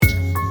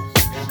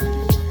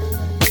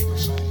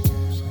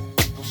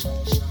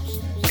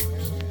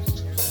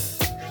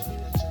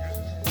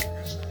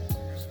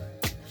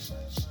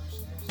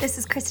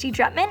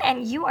Christy Drutman,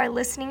 and you are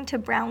listening to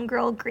Brown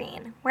Girl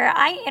Green, where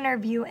I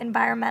interview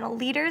environmental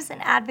leaders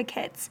and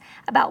advocates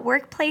about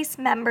workplace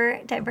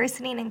member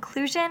diversity and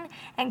inclusion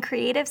and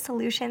creative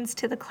solutions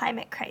to the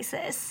climate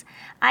crisis.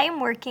 I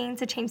am working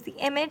to change the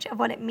image of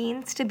what it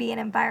means to be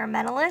an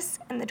environmentalist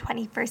in the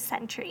 21st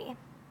century.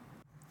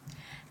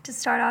 To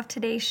start off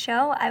today's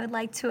show, I would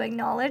like to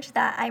acknowledge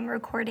that I'm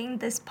recording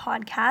this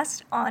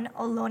podcast on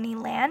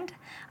Ohlone land,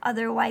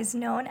 otherwise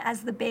known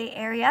as the Bay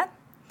Area.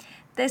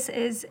 This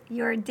is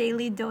your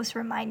daily dose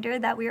reminder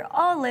that we are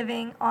all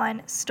living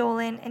on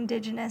stolen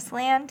Indigenous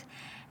land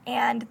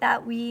and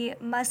that we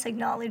must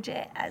acknowledge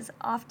it as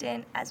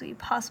often as we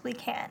possibly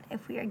can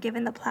if we are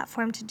given the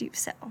platform to do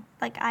so,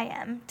 like I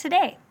am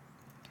today.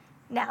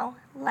 Now,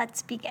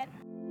 let's begin.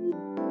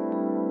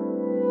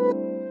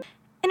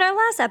 In our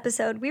last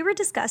episode, we were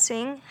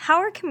discussing how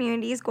our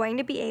community is going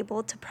to be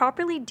able to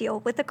properly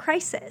deal with a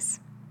crisis.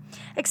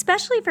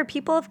 Especially for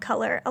people of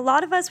color, a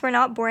lot of us were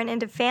not born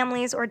into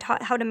families or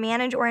taught how to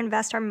manage or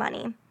invest our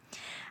money.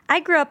 I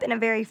grew up in a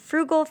very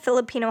frugal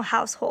Filipino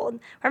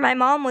household where my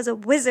mom was a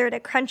wizard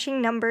at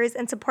crunching numbers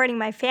and supporting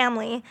my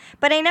family,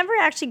 but I never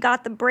actually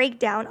got the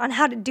breakdown on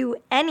how to do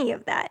any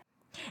of that.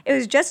 It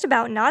was just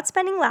about not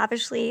spending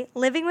lavishly,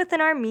 living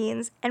within our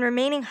means, and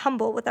remaining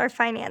humble with our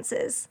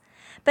finances.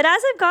 But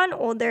as I've gotten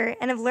older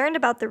and have learned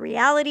about the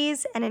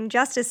realities and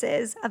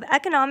injustices of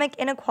economic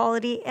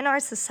inequality in our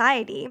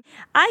society,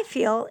 I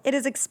feel it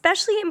is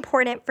especially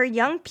important for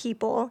young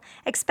people,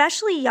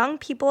 especially young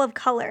people of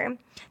color,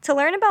 to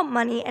learn about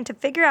money and to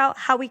figure out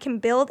how we can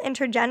build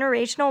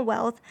intergenerational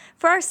wealth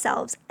for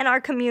ourselves and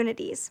our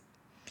communities.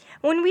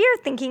 When we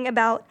are thinking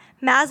about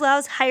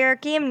Maslow's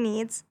hierarchy of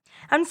needs,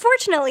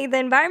 unfortunately, the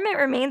environment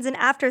remains an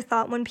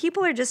afterthought when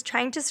people are just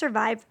trying to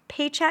survive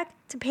paycheck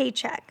to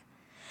paycheck.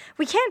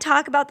 We can't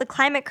talk about the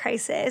climate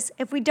crisis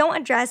if we don't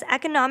address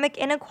economic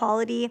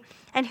inequality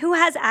and who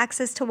has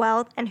access to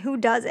wealth and who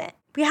doesn't.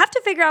 We have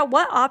to figure out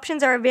what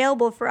options are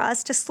available for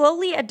us to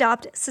slowly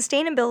adopt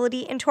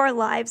sustainability into our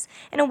lives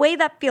in a way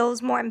that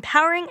feels more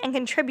empowering and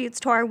contributes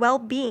to our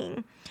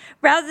well-being,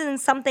 rather than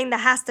something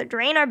that has to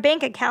drain our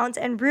bank accounts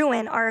and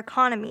ruin our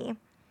economy.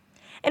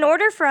 In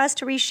order for us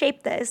to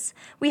reshape this,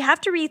 we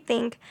have to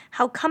rethink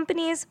how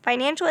companies,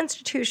 financial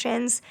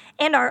institutions,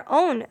 and our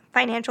own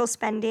financial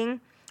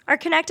spending are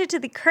connected to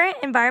the current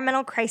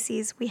environmental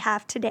crises we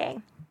have today.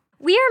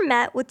 We are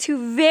met with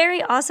two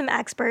very awesome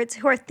experts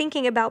who are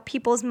thinking about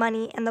people's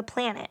money and the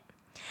planet.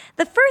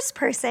 The first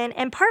person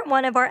in part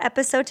one of our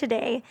episode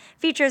today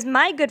features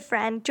my good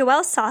friend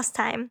Joelle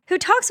Sostime, who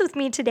talks with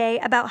me today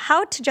about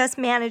how to just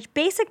manage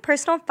basic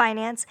personal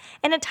finance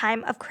in a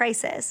time of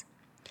crisis.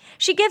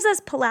 She gives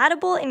us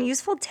palatable and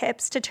useful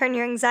tips to turn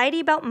your anxiety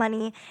about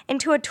money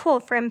into a tool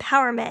for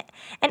empowerment,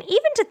 and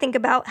even to think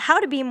about how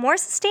to be more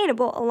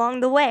sustainable along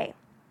the way.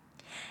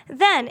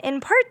 Then,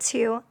 in part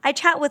two, I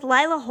chat with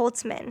Lila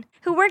Holtzman,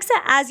 who works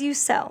at As You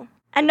Sow,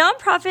 a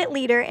nonprofit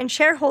leader in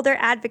shareholder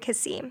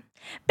advocacy.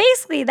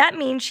 Basically, that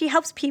means she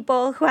helps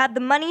people who have the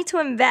money to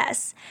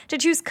invest to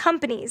choose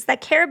companies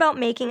that care about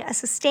making a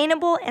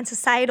sustainable and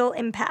societal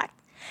impact.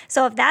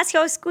 So if that's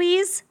your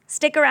squeeze,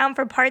 stick around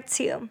for part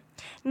two.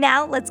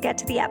 Now, let's get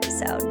to the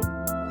episode.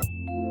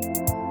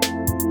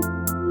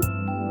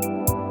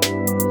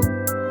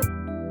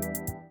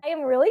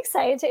 I'm really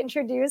excited to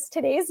introduce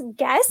today's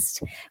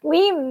guest.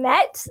 We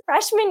met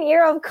freshman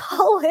year of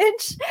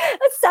college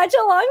such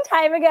a long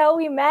time ago.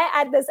 We met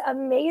at this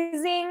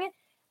amazing,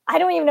 I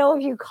don't even know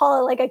if you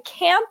call it like a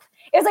camp.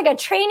 It was like a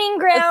training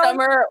ground. A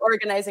summer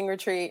organizing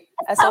retreat,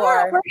 SOR.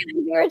 Summer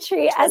organizing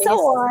retreat,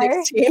 SOR.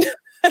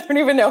 I don't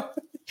even know.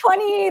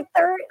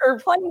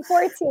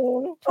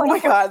 2014. Oh my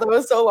God, that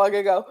was so long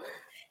ago.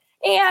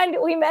 And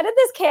we met at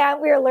this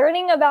camp. We were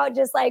learning about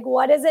just like,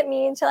 what does it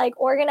mean to like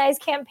organize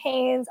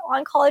campaigns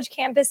on college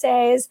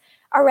campuses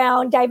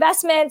around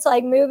divestment, so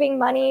like moving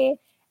money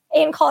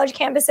in college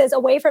campuses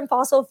away from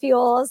fossil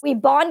fuels. We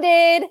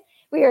bonded.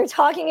 We were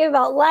talking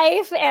about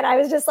life. And I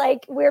was just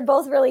like, we were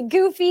both really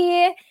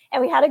goofy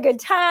and we had a good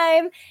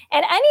time.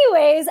 And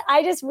anyways,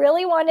 I just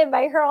really wanted to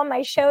invite her on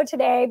my show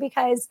today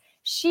because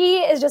she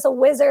is just a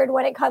wizard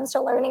when it comes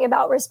to learning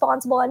about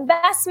responsible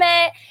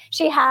investment.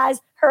 She has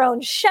her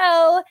own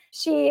show.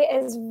 She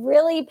is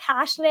really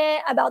passionate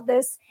about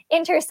this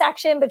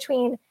intersection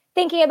between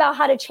thinking about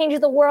how to change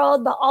the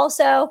world, but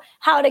also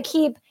how to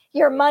keep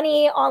your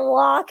money on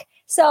lock.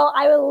 So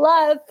I would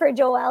love for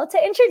Joelle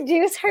to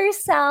introduce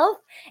herself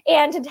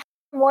and to tell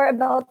more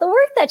about the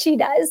work that she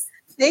does.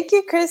 Thank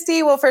you,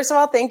 Christy. Well, first of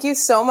all, thank you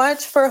so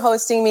much for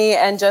hosting me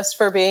and just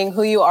for being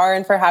who you are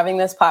and for having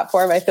this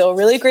platform. I feel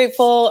really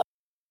grateful.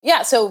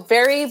 Yeah, so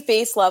very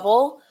base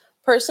level,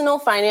 personal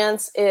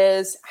finance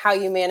is how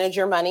you manage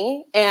your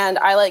money. And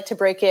I like to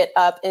break it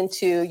up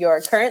into your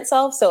current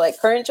self, so like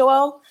current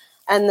Joelle,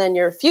 and then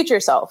your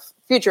future self,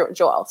 future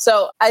Joelle.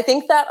 So I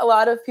think that a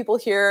lot of people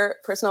hear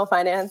personal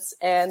finance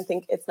and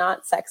think it's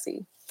not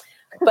sexy,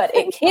 but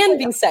it can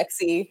be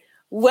sexy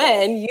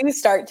when you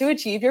start to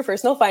achieve your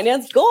personal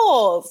finance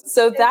goals.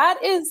 So that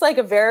is like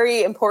a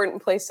very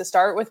important place to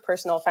start with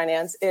personal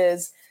finance,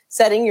 is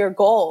setting your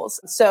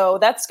goals. So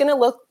that's going to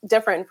look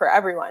different for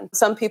everyone.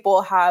 Some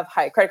people have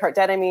high credit card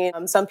debt.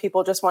 Some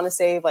people just want to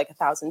save like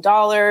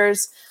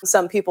 $1,000.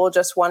 Some people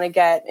just want to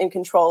get in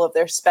control of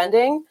their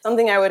spending.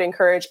 Something I would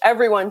encourage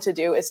everyone to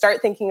do is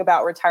start thinking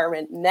about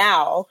retirement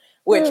now,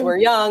 which we're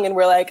young and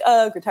we're like,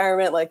 oh,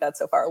 retirement, like that's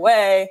so far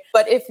away.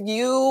 But if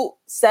you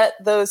set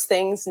those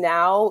things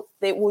now,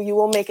 you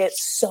will make it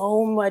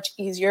so much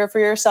easier for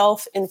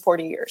yourself in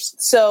 40 years.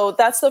 So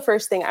that's the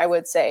first thing I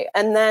would say.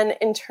 And then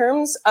in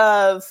terms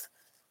of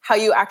how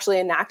you actually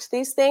enact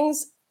these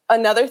things,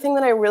 another thing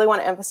that I really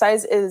want to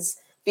emphasize is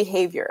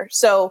behavior.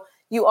 So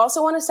you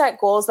also want to set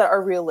goals that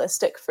are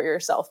realistic for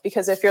yourself,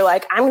 because if you're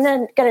like, I'm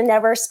going to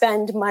never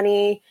spend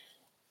money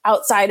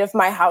outside of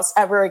my house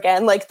ever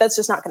again, like that's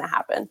just not going to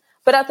happen.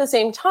 But at the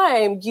same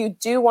time, you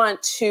do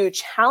want to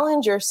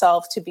challenge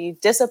yourself to be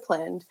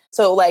disciplined.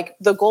 So like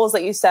the goals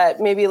that you set,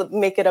 maybe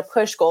make it a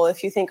push goal.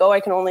 If you think, oh, I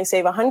can only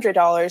save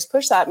 $100,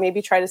 push that,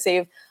 maybe try to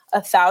save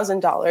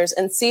 $1,000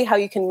 and see how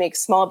you can make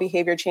small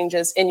behavior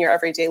changes in your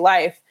everyday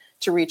life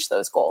to reach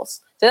those goals.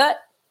 Did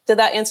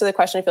that answer the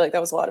question? I feel like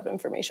that was a lot of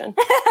information.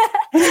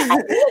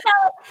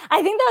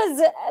 I think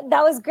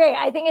that was great.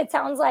 I think it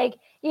sounds like,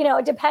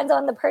 it depends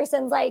on the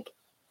person's like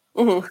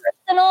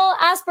personal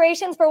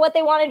aspirations for what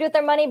they want to do with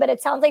their money, but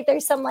it sounds like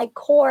there's some like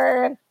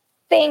core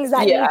things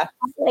that need to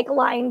be, like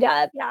lined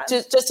up. Yeah.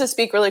 Just to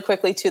speak really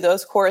quickly to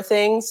those core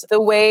things, the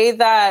way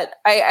that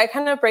I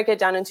kind of break it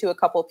down into a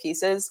couple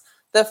pieces.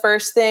 The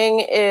first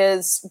thing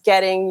is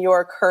getting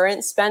your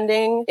current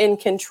spending in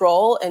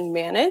control and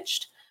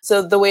managed.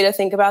 So the way to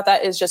think about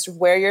that is just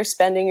where you're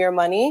spending your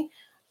money,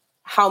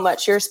 how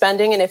much you're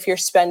spending, and if you're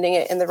spending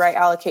it in the right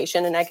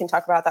allocation. And I can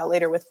talk about that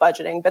later with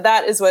budgeting, but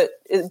that is what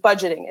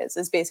budgeting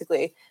is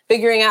basically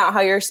figuring out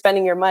how you're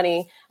spending your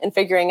money and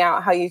figuring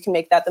out how you can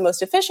make that the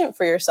most efficient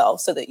for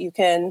yourself so that you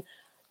can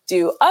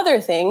do other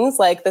things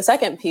like the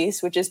second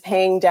piece, which is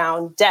paying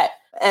down debt.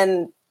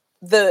 And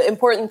the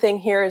important thing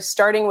here is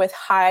starting with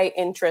high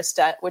interest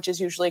debt, which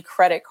is usually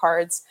credit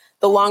cards.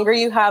 The longer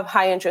you have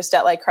high interest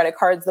debt like credit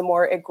cards, the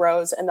more it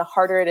grows and the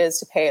harder it is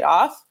to pay it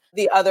off.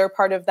 The other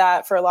part of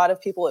that for a lot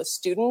of people is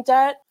student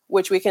debt,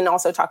 which we can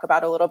also talk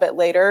about a little bit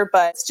later.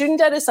 But student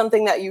debt is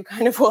something that you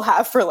kind of will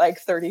have for like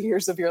 30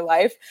 years of your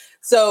life.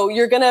 So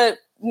you're going to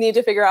need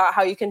to figure out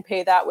how you can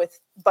pay that with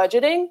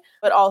budgeting,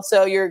 but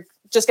also you're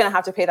just going to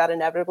have to pay that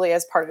inevitably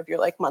as part of your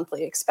like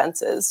monthly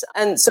expenses.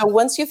 And so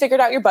once you figured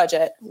out your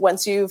budget,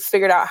 once you've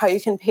figured out how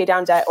you can pay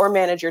down debt or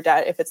manage your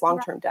debt if it's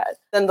long-term debt,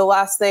 then the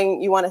last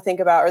thing you want to think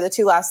about, or the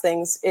two last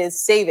things,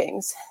 is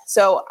savings.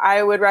 So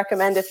I would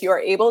recommend, if you are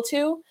able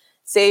to,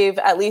 save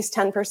at least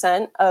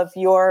 10% of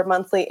your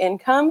monthly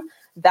income.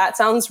 That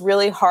sounds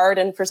really hard,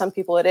 and for some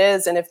people it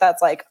is. And if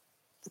that's like,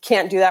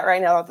 can't do that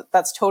right now,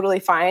 that's totally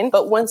fine.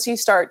 But once you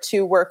start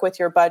to work with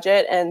your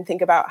budget and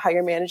think about how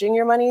you're managing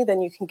your money,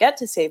 then you can get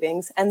to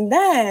savings. And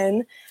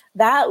then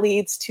that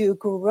leads to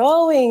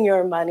growing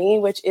your money,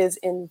 which is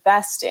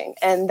investing.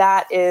 And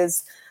that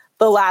is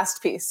the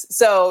last piece.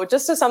 So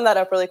just to sum that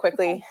up really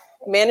quickly,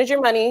 manage your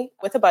money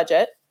with a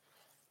budget,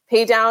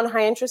 pay down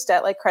high interest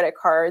debt like credit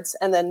cards,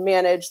 and then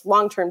manage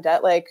long-term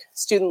debt like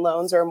student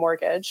loans or a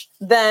mortgage.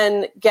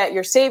 Then get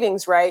your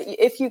savings right.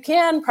 If you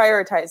can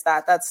prioritize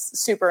that, that's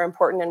super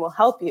important and will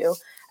help you.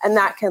 And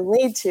that can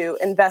lead to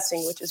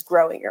investing, which is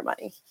growing your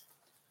money.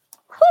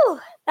 Whew,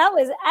 that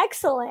was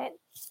excellent.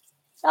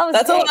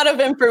 That's great. A lot of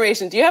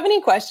information. Do you have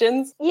any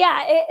questions?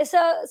 Yeah.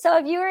 So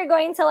if you were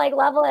going to like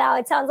level it out,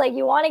 it sounds like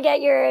you want to get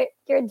your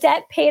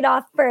debt paid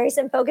off first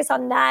and focus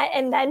on that,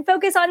 and then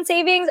focus on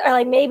savings. Or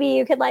like maybe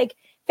you could like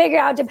figure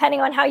out,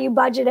 depending on how you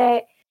budget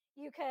it,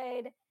 you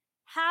could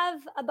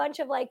have a bunch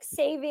of like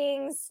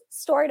savings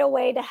stored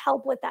away to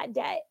help with that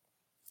debt.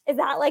 Is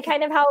that like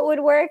kind of how it would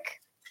work?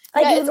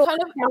 Like yeah, it's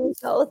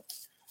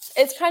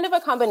kind of a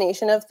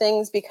combination of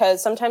things,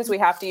 because sometimes we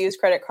have to use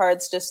credit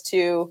cards just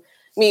to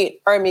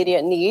meet our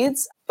immediate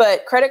needs.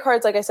 But credit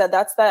cards, like I said,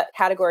 that's that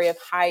category of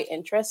high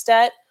interest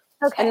debt.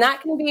 Okay. And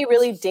that can be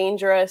really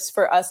dangerous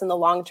for us in the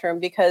long term,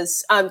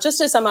 because just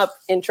to sum up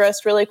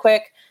interest really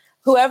quick,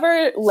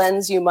 whoever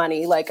lends you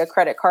money, like a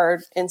credit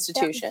card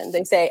institution,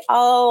 they say,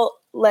 I'll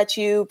let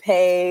you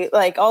buy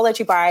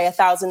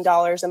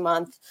 $1,000 a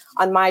month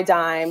on my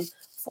dime.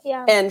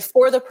 Yeah. And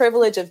for the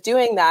privilege of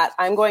doing that,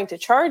 I'm going to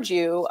charge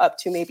you up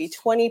to maybe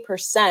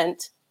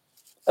 20%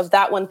 of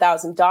that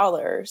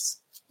 $1,000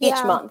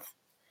 each month.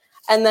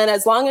 And then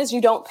as long as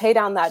you don't pay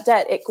down that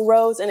debt, it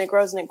grows and it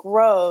grows and it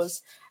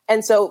grows.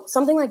 And so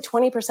something like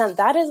 20%,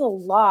 that is a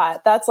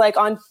lot. That's like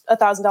on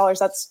 $1,000,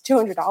 that's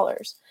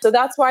 $200. So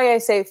that's why I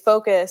say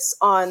focus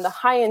on the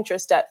high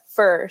interest debt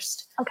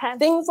first. Okay.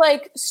 Things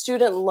like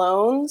student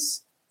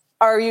loans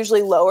are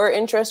usually lower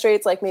interest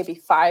rates, like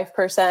maybe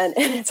 5%. And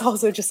it's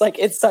also just like,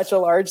 it's such a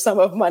large sum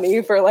of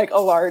money for like a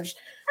large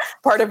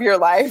part of your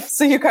life.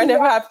 So you kind of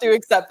have to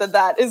accept that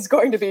that is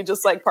going to be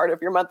just like part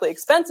of your monthly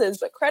expenses.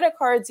 But credit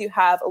cards, you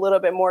have a little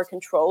bit more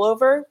control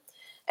over.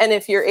 And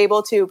if you're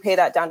able to pay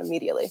that down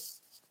immediately.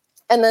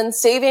 And then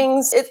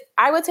savings,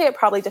 I would say it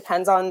probably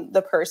depends on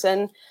the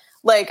person.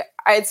 Like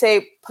I'd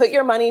say put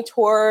your money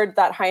toward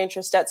that high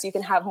interest debt so you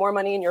can have more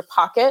money in your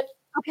pocket.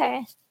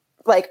 Okay.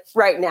 Like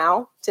right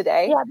now,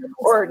 today,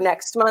 or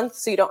next month,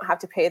 so you don't have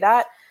to pay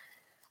that.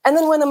 And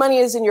then when the money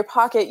is in your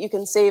pocket, you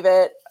can save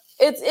it.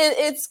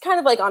 It's kind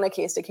of like on a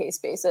case-to-case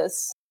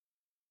basis.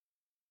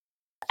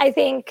 I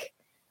think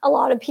a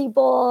lot of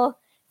people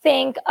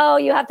think, oh,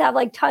 you have to have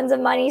like tons of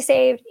money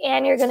saved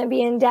and you're going to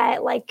be in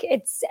debt. Like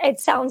it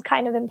sounds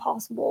kind of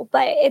impossible,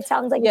 but it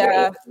sounds like you're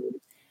able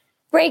to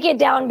break it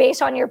down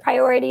based on your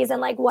priorities and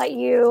like what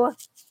you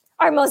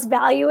are most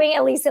valuing,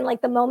 at least in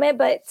like the moment,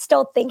 but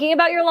still thinking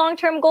about your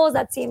long-term goals.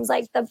 That seems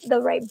like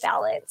the right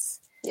balance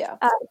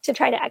to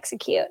try to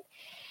execute.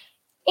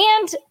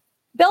 And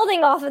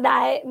building off of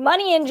that,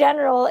 money in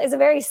general is a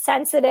very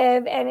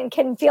sensitive and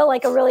can feel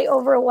like a really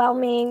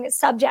overwhelming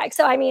subject.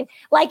 So, I mean,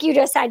 like you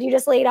just said, you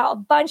just laid out a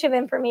bunch of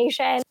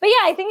information. But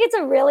yeah, I think it's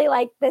a really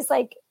like this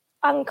like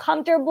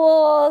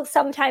uncomfortable,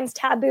 sometimes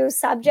taboo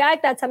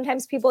subject that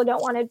sometimes people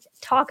don't want to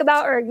talk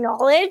about or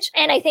acknowledge.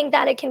 And I think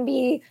that it can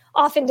be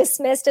often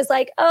dismissed as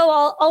like,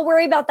 oh, I'll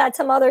worry about that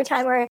some other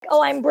time, or,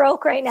 oh, I'm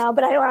broke right now,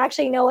 but I don't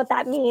actually know what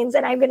that means.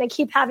 And I'm going to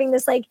keep having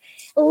this like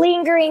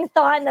lingering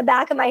thought in the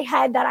back of my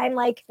head that I'm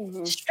like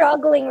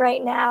struggling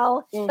right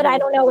now, but I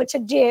don't know what to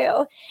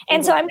do.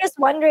 And so I'm just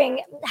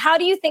wondering, how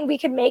do you think we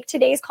could make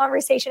today's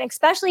conversation,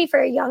 especially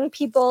for young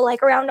people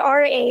like around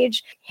our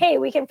age, hey,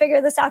 we can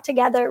figure this out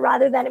together,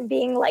 rather than it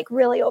being like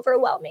really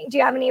overwhelming? Do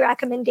you have any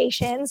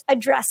recommendations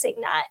addressing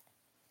that?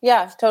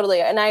 Yeah,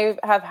 totally. And I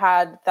have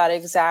had that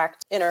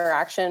exact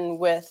interaction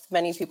with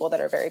many people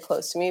that are very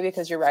close to me,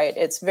 because you're right.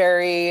 It's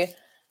very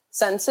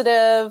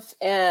sensitive,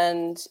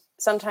 and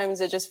sometimes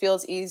it just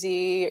feels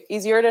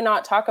easier to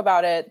not talk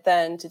about it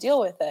than to deal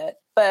with it.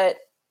 But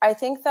I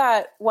think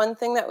that one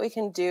thing that we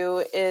can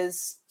do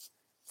is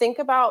think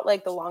about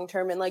like the long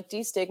term and like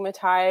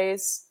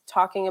destigmatize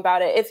talking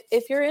about it.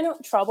 If you're in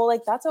trouble,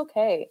 like that's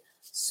okay.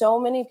 So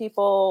many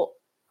people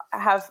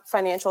have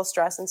financial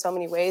stress in so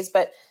many ways,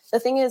 but the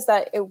thing is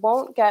that it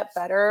won't get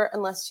better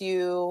unless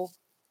you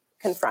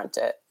confront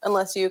it,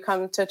 unless you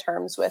come to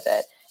terms with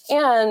it.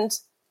 And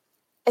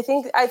I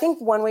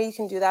think one way you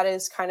can do that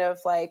is kind of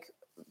like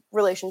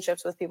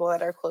relationships with people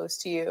that are close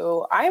to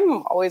you.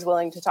 I'm always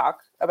willing to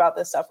talk about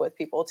this stuff with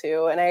people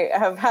too. And I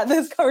have had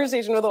this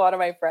conversation with a lot of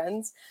my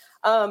friends.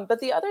 But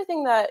the other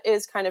thing that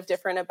is kind of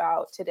different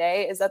about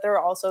today is that there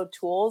are also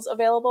tools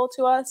available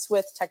to us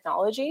with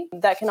technology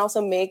that can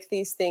also make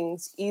these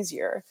things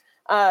easier.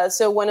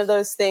 So one of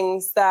those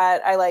things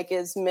that I like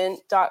is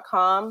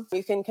mint.com.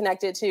 You can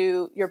connect it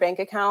to your bank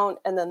account,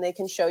 and then they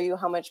can show you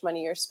how much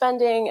money you're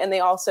spending. And they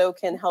also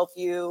can help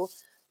you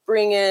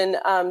bring in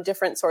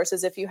different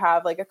sources. If you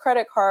have like a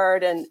credit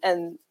card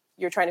and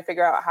you're trying to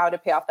figure out how to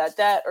pay off that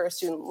debt or a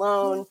student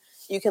loan,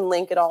 you can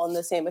link it all in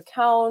the same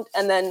account.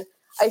 And then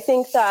I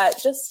think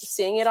that just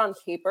seeing it on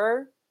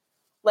paper,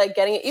 like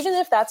getting it, even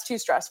if that's too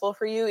stressful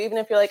for you, even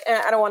if you're like,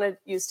 I don't want to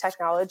use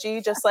technology,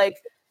 just like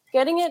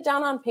getting it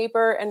down on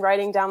paper and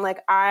writing down,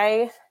 like,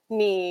 I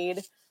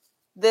need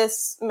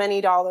this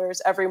many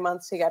dollars every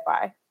month to get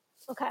by.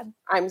 Okay.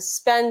 I'm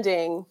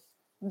spending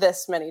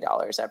this many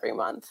dollars every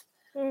month.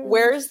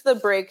 Where's the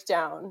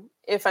breakdown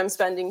if I'm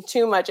spending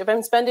too much? If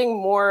I'm spending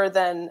more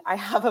than I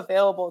have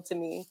available to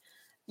me,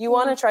 you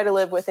want to try to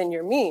live within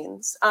your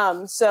means.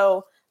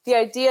 So the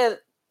idea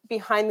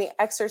behind the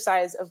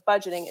exercise of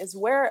budgeting is,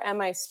 where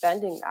am I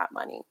spending that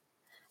money?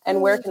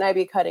 And where can I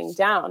be cutting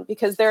down?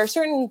 Because there are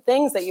certain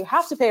things that you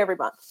have to pay every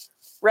month: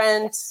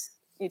 rent,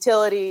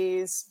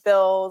 utilities,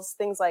 bills,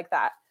 things like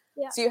that.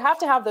 Yeah. So you have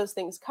to have those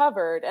things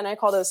covered. And I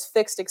call those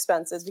fixed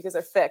expenses because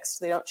they're fixed.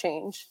 They don't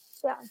change.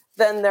 Yeah.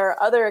 Then there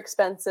are other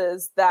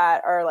expenses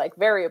that are like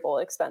variable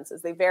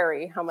expenses. They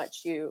vary how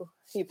much you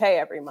pay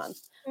every month.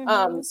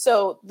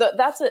 So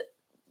that's it.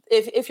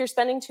 If you're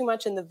spending too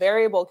much in the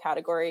variable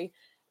category,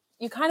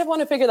 you kind of want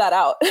to figure that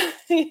out,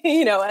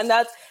 and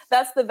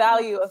that's the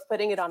value of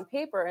putting it on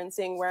paper and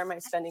seeing, where am I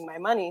spending my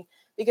money?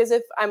 Because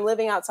if I'm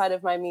living outside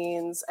of my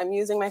means, I'm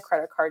using my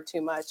credit card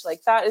too much,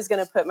 like that is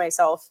going to put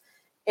myself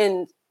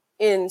in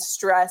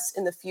stress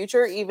in the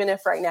future. Even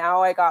if right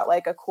now I got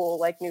like a cool,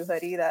 like new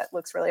hoodie that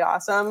looks really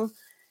awesome,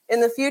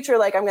 in the future,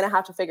 like I'm going to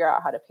have to figure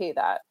out how to pay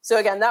that. So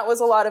again, that was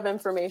a lot of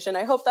information.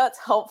 I hope that's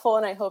helpful.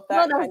 And I hope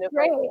that kind of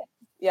great.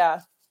 Yeah.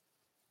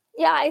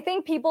 Yeah, I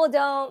think people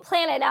don't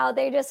plan it out.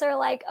 They just are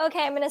like,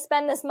 okay, I'm going to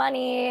spend this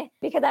money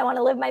because I want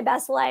to live my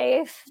best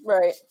life.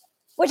 Right.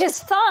 Which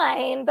is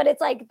fine, but it's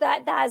like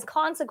that has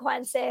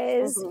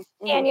consequences.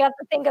 And you have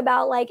to think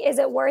about, like, is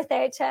it worth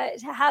it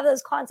to have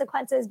those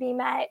consequences be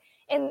met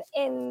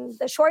in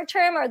the short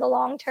term or the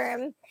long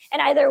term?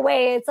 And either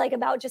way, it's like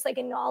about just like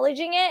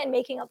acknowledging it and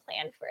making a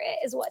plan for it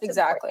is what's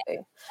exactly.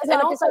 important.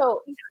 And also,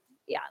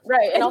 yeah,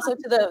 right. And also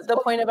to the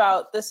point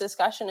about this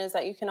discussion is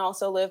that you can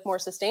also live more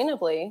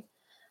sustainably.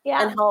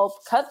 Yeah. And help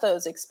cut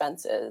those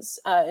expenses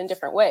in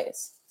different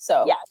ways.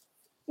 So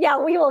yeah,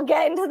 we will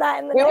get into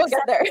that in the next. We will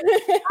get there.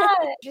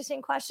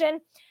 Interesting question.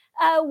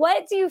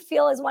 What do you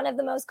feel is one of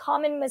the most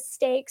common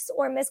mistakes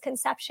or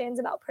misconceptions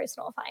about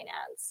personal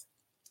finance?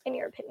 in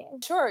your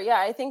opinion? Sure. Yeah.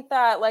 I think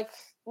that like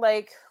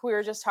we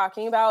were just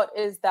talking about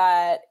is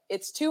that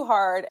it's too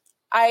hard.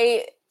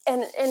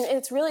 And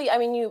it's really, I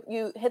mean,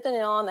 you hit the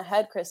nail on the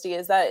head, Christy,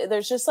 is that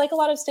there's just like a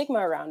lot of stigma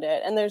around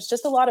it. And there's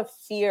just a lot of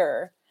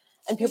fear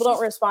and people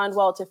don't respond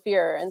well to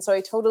fear. And so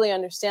I totally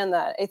understand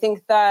that. I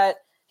think that,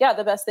 yeah,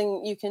 the best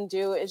thing you can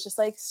do is just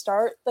like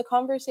start the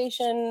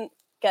conversation,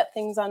 get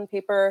things on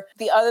paper.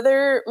 The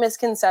other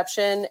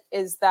misconception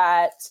is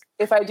that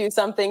if I do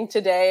something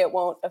today, it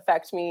won't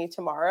affect me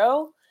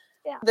tomorrow.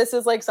 Yeah. This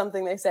is like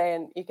something they say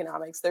in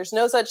economics. There's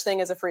no such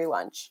thing as a free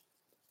lunch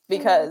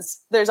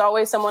because there's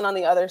always someone on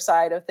the other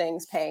side of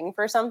things paying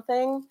for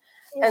something.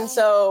 Yeah. And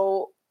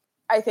so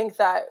I think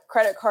that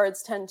credit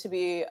cards tend to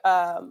be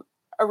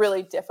a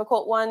really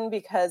difficult one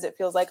because it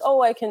feels like,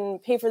 oh, I can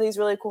pay for these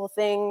really cool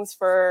things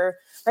for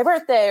my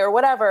birthday or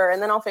whatever,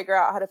 and then I'll figure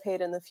out how to pay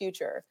it in the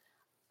future.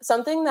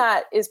 Something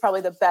that is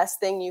probably the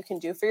best thing you can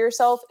do for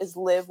yourself is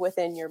live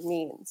within your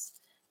means.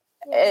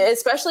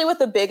 Especially with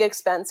the big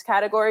expense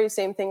category,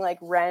 same thing like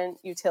rent,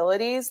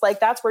 utilities,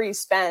 like that's where you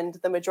spend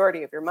the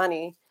majority of your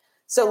money.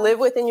 So live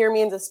within your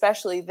means,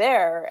 especially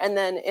there. And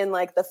then in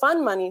like the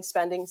fun money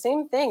spending,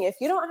 same thing. If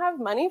you don't have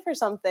money for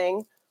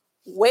something,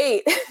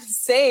 wait,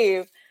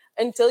 save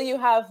until you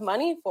have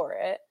money for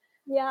it.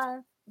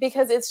 Yeah.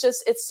 Because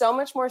it's so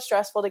much more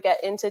stressful to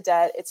get into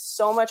debt. It's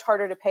so much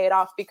harder to pay it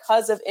off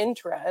because of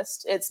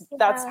interest.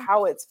 That's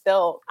how it's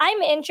built.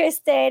 I'm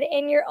interested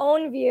in your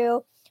own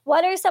view.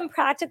 What are some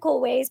practical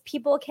ways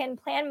people can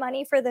plan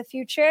money for the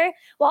future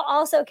while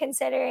also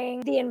considering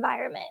the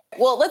environment?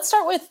 Well, let's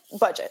start with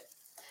budget.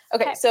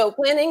 Okay, so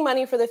planning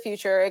money for the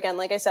future, again,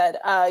 like I said,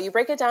 you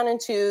break it down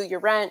into your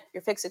rent,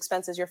 your fixed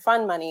expenses, your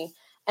fund money.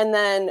 And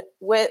then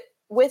with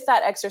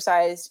that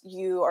exercise,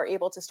 you are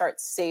able to start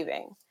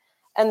saving.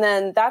 And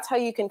then that's how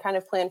you can kind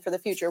of plan for the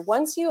future.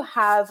 Once you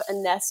have a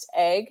nest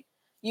egg,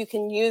 you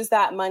can use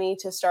that money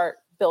to start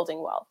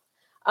building wealth.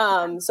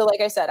 So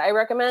like I said, I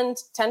recommend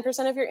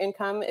 10% of your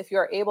income if you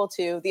are able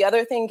to. The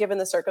other thing, given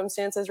the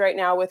circumstances right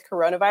now with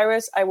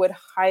coronavirus, I would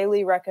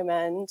highly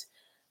recommend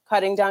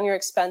cutting down your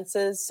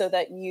expenses so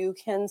that you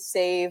can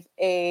save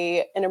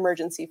an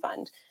emergency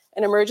fund.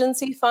 An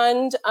emergency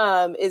fund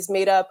is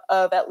made up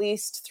of at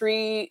least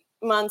 3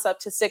 months up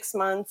to 6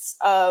 months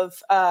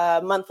of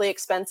monthly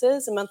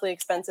expenses. And monthly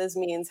expenses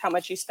means how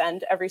much you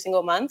spend every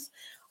single month.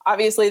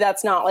 Obviously,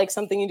 that's not like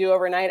something you do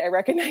overnight. I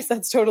recognize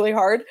that's totally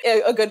hard.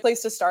 A good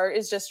place to start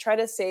is just try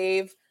to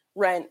save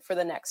rent for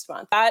the next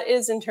month. That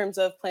is in terms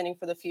of planning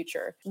for the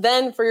future.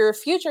 Then for your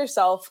future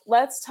self,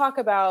 let's talk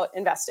about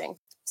investing.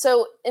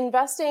 So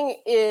investing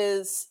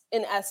is,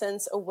 in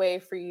essence, a way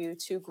for you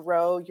to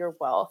grow your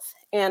wealth.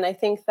 And I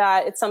think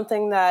that it's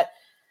something that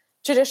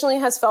traditionally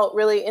has felt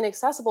really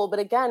inaccessible. But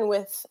again,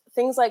 with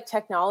things like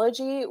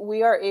technology,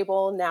 we are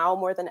able now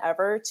more than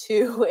ever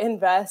to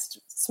invest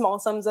small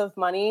sums of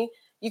money.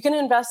 You can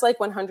invest like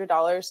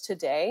 $100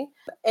 today.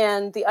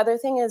 And the other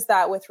thing is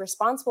that with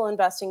responsible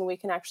investing, we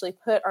can actually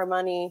put our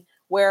money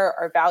where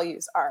our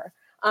values are.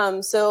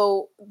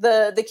 So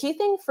the key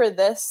thing for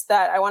this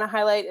that I want to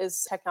highlight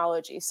is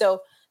technology.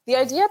 So the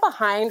idea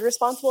behind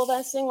responsible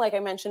investing, like I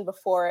mentioned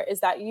before, is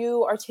that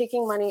you are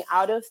taking money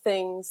out of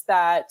things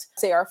that,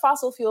 say, are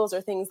fossil fuels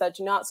or things that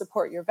do not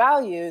support your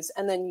values,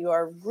 and then you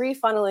are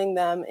refunneling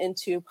them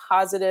into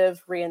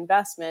positive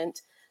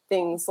reinvestment,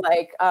 things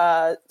like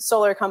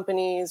solar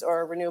companies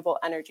or renewable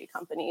energy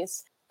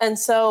companies. And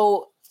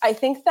so I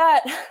think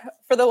that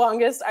for the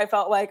longest, I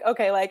felt like,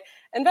 okay, like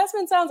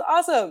investment sounds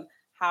awesome.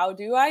 How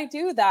do I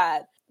do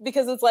that?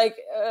 Because it's like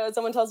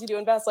someone tells you to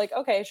invest, like,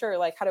 okay, sure.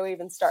 Like, how do I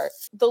even start?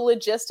 The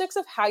logistics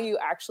of how you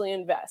actually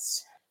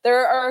invest.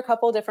 There are a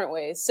couple different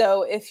ways.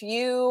 So if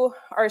you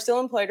are still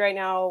employed right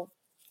now,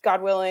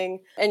 God willing,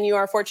 and you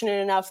are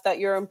fortunate enough that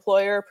your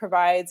employer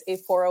provides a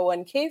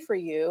 401k for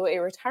you, a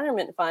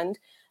retirement fund,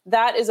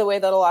 that is a way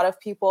that a lot of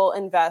people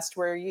invest,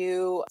 where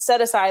you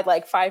set aside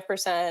like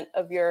 5%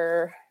 of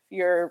your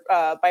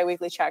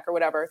biweekly check or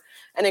whatever,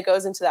 and it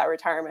goes into that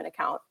retirement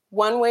account.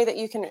 One way that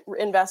you can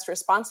invest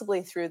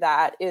responsibly through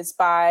that is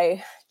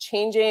by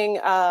changing,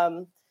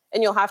 and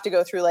you'll have to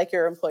go through like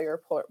your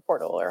employer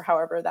portal or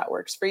however that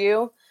works for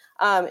you,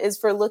 is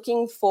for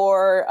looking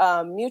for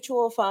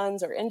mutual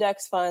funds or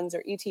index funds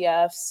or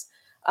ETFs.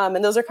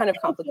 And those are kind of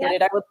complicated.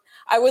 Yeah.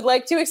 I would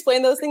like to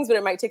explain those things, but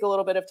it might take a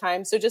little bit of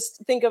time. So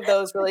just think of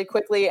those really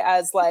quickly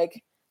as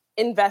like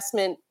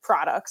investment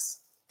products.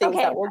 Things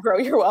that will grow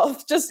your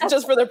wealth, just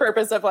for the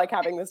purpose of like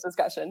having this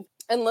discussion.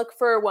 And look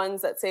for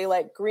ones that say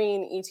like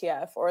green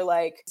ETF or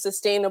like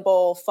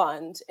sustainable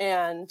fund.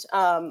 And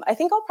I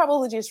think I'll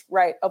probably just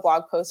write a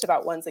blog post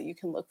about ones that you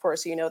can look for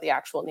so you know the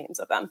actual names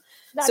of them.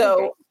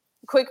 So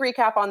quick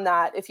recap on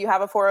that. If you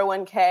have a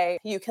 401k,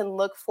 you can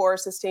look for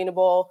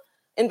sustainable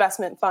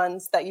investment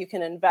funds that you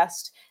can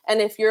invest.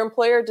 And if your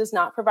employer does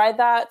not provide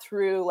that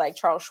through like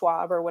Charles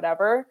Schwab or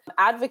whatever,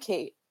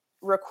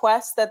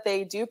 request that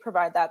they do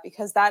provide that,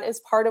 because that is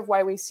part of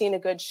why we've seen a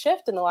good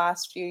shift in the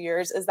last few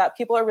years, is that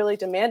people are really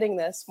demanding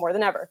this more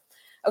than ever.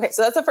 Okay,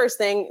 so that's the first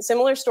thing.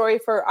 Similar story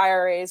for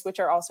IRAs, which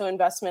are also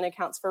investment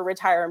accounts for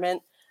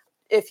retirement.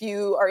 if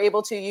you are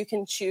able to, you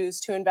can choose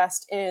to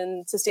invest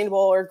in sustainable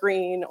or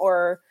green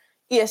or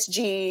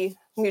ESG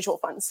mutual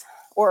funds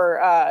or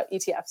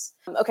ETFs.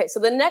 Okay, so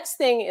the next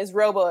thing is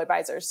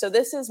robo-advisors. So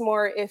this is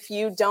more if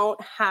you don't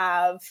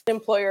have an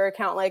employer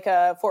account like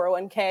a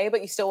 401k,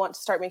 but you still want to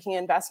start making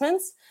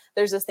investments,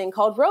 there's this thing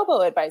called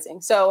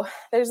robo-advising. So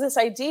there's this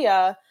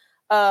idea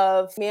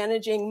of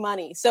managing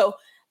money. So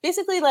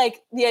basically,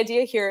 like, the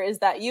idea here is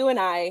that you and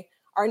I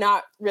are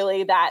not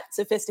really that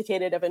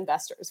sophisticated of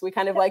investors. We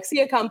kind of like see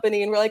a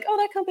company and we're like, oh,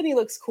 that company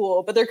looks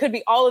cool. But there could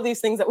be all of these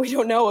things that we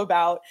don't know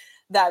about,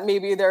 that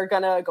maybe they're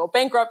going to go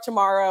bankrupt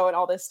tomorrow and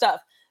all this stuff.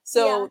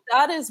 So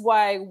that is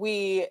why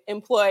we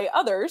employ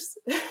others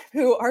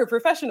who are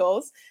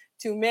professionals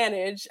to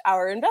manage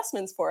our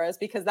investments for us,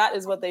 because that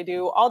is what they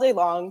do all day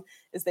long,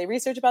 is they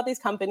research about these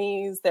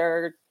companies.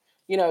 They're,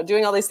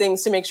 doing all these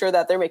things to make sure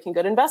that they're making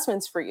good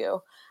investments for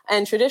you.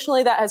 And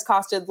traditionally that has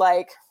costed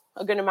like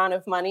a good amount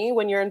of money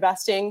when you're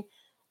investing.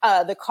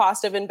 The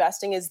cost of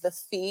investing is the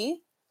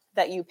fee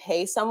that you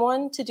pay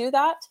someone to do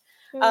that.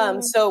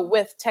 So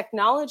with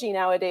technology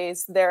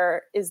nowadays,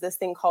 there is this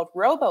thing called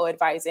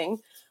robo-advising,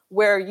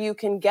 where you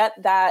can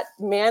get that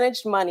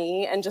managed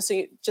money. And just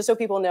so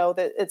people know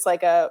that it's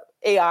like a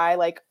AI,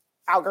 like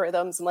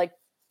algorithms and like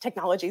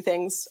technology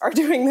things are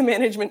doing the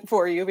management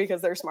for you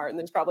because they're smart, and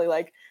there's probably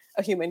like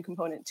a human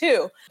component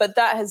too. But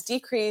that has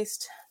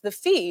decreased the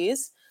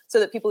fees so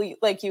that people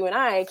like you and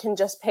I can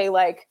just pay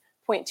like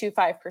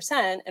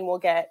 0.25% and we'll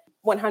get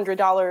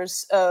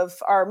 $100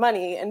 of our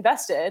money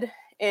invested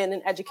in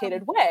an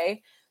educated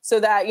way, so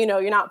that,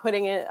 you're not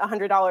putting in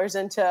 $100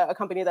 into a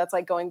company that's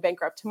like going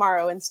bankrupt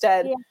tomorrow.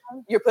 Instead,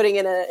 you're putting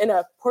in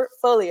a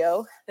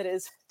portfolio that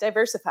is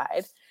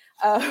diversified,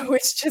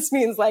 which just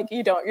means like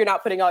you're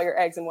not putting all your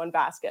eggs in one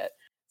basket.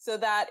 So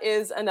that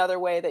is another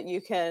way that you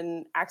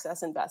can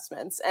access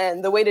investments.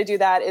 And the way to do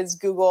that is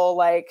Google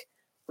like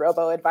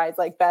robo-advise,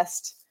 like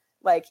best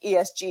like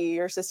ESG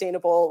or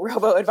sustainable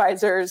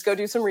robo-advisors. Go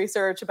do some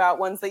research about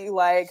ones that you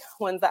like,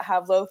 ones that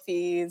have low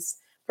fees,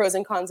 pros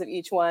and cons of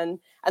each one.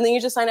 And then you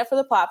just sign up for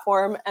the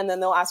platform, and then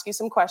they'll ask you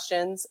some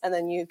questions, and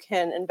then you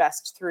can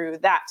invest through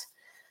that.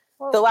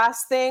 Well, the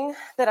last thing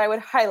that I would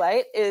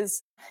highlight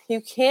is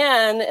you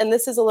can, and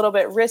this is a little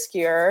bit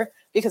riskier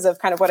because of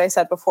kind of what I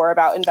said before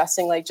about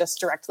investing like just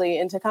directly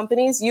into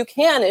companies. You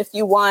can, if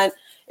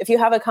you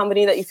have a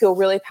company that you feel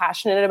really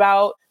passionate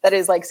about, that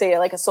is like, say,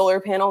 like a solar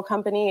panel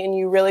company, and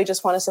you really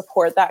just want to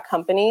support that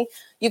company,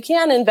 you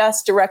can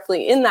invest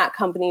directly in that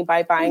company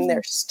by buying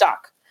their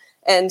stock.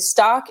 And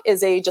stock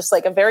is just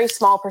like a very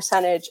small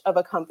percentage of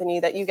a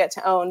company that you get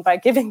to own by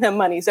giving them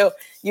money. So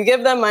you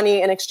give them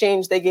money in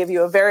exchange, they give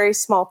you a very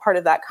small part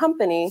of that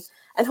company.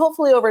 And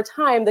hopefully over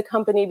time, the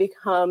company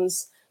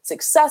becomes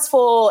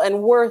successful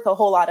and worth a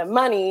whole lot of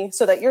money,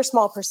 so that your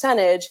small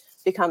percentage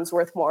becomes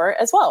worth more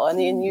as well. And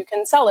then you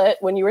can sell it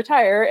when you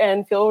retire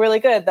and feel really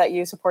good that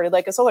you supported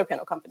like a solar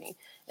panel company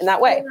in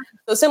that way.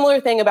 So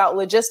similar thing about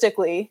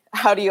logistically,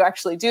 how do you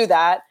actually do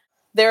that?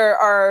 There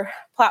are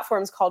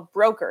platforms called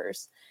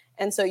brokers.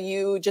 And so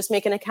you just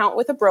make an account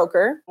with a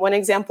broker. One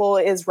example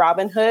is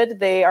Robinhood.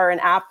 They are an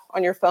app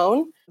on your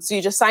phone. So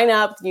you just sign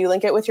up, you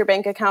link it with your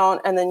bank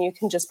account, and then you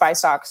can just buy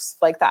stocks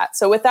like that.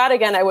 So with that,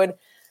 again, I would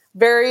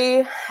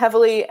very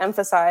heavily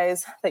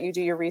emphasize that you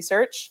do your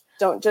research.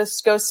 Don't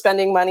just go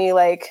spending money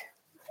like,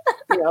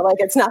 like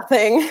it's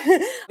nothing,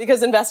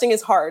 because investing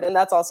is hard. And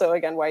that's also,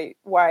 again,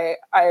 why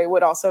I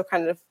would also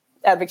kind of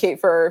advocate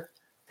for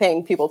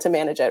paying people to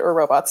manage it, or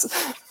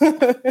robots.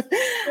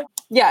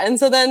 Yeah. And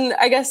so then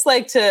I guess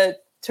like to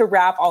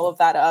wrap all of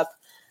that up,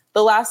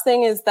 the last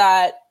thing is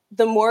that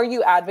the more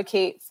you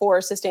advocate for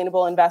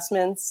sustainable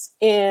investments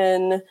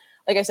in,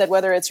 like I said,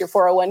 whether it's your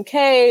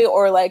 401k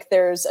or like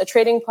there's a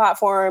trading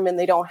platform and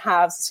they don't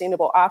have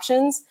sustainable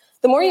options,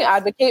 the more you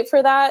advocate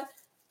for that,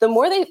 the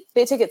more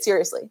they take it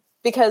seriously,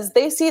 because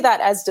they see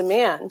that as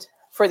demand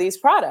for these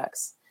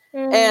products.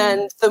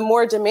 And the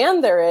more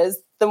demand there is,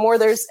 the more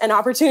there's an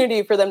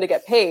opportunity for them to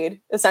get paid,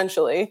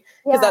 essentially,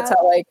 because that's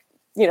how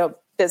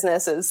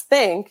businesses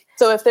think.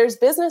 So if there's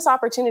business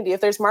opportunity,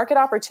 if there's market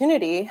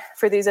opportunity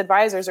for these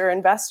advisors or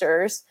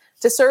investors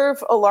to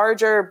serve a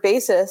larger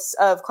basis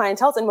of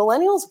clientele, and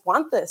millennials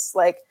want this,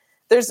 like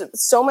there's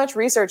so much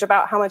research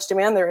about how much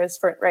demand there is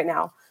for it right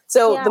now.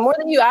 So the more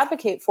that you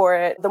advocate for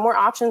it, the more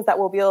options that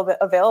will be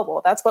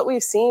available. That's what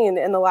we've seen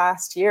in the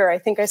last year. I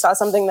think I saw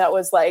something that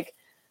was like,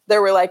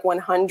 there were like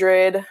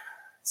 100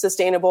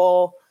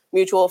 sustainable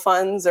mutual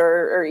funds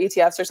or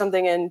ETFs or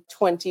something in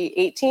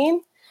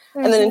 2018.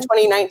 And then in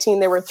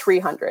 2019, there were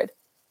 300.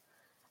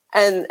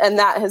 And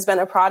that has been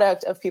a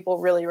product of people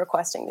really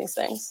requesting these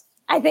things.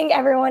 I think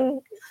everyone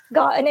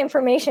got an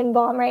information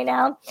bomb right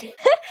now.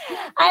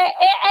 I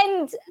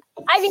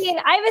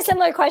have a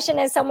similar question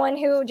as someone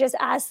who just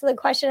asked the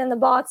question in the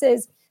box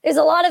is, there's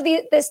a lot of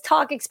this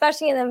talk,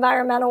 especially in the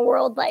environmental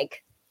world,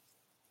 like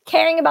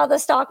caring about the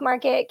stock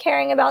market,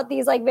 caring about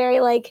these like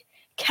very like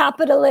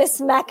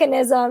capitalist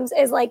mechanisms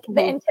is like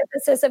the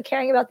antithesis of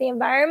caring about the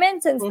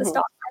environment, since the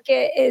stock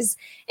market is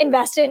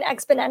invested in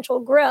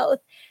exponential growth.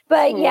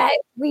 But yet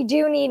we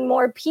do need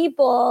more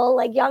people,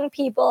 like young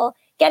people,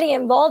 getting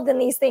involved in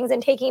these things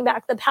and taking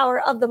back the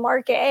power of the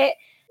market,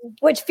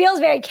 which feels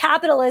very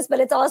capitalist, but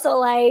it's also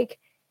like,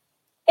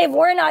 if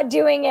we're not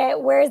doing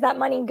it, where is that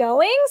money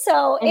going?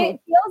 So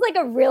it feels like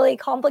a really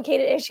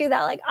complicated issue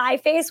that like I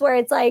face, where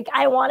it's like,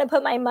 I want to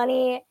put my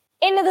money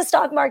into the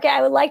stock market.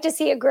 I would like to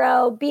see it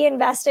grow, be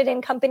invested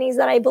in companies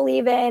that I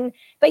believe in,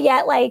 but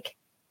yet like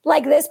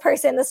this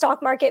person, the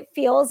stock market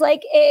feels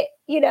like it,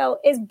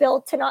 is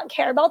built to not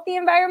care about the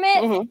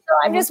environment. So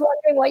I'm just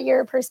wondering what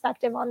your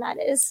perspective on that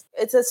is.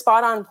 It's a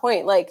spot on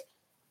point. Like,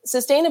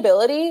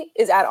 sustainability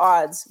is at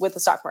odds with the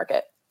stock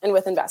market and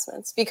with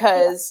investments,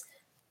 because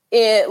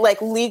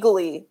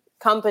legally,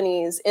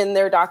 companies in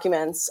their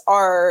documents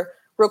are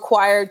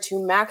required to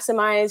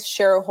maximize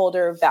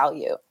shareholder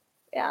value.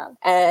 Yeah.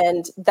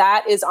 And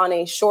that is on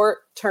a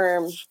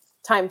short-term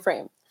time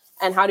frame.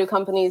 And how do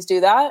companies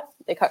do that?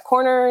 They cut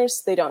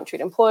corners, they don't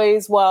treat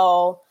employees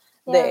well,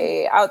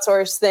 they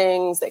outsource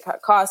things, they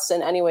cut costs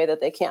in any way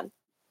that they can.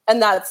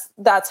 And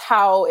that's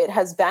how it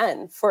has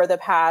been for the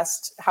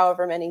past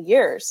however many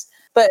years.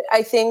 But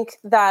I think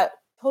that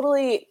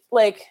totally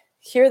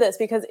hear this,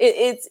 because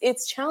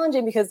it's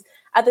challenging, because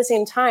at the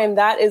same time,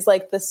 that is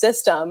like the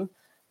system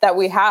that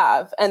we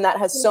have, and that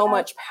has so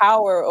much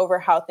power over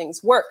how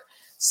things work.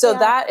 So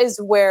that is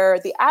where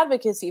the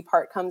advocacy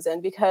part comes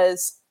in,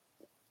 because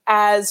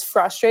as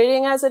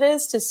frustrating as it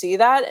is to see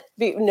that,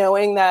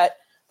 knowing that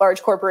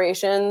large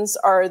corporations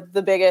are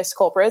the biggest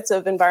culprits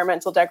of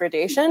environmental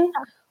degradation,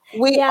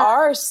 we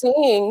are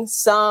seeing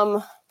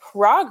some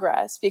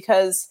progress,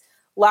 because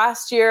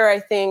last year, I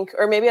think,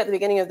 or maybe at the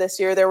beginning of this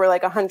year, there were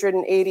like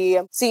 180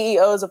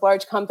 CEOs of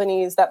large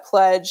companies that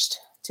pledged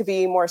to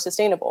be more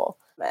sustainable.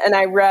 And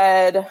I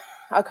read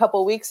a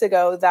couple weeks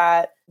ago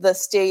that the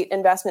State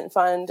Investment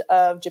Fund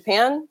of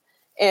Japan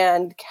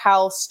and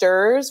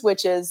CalSTRS,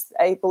 which is,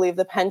 I believe,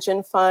 the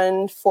pension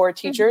fund for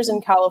teachers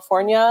in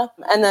California,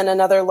 and then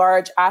another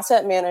large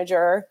asset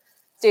manager,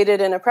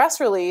 stated in a press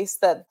release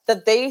that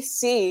they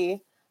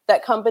see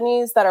that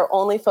companies that are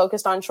only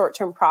focused on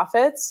short-term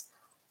profits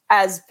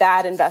as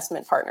bad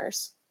investment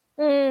partners.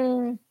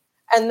 And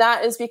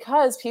that is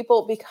because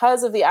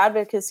of the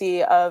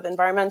advocacy of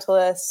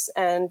environmentalists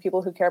and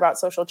people who care about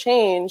social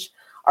change,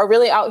 are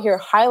really out here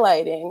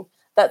highlighting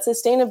that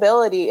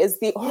sustainability is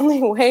the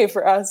only way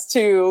for us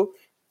to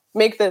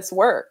make this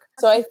work.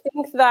 So I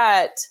think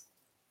that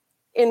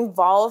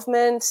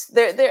involvement,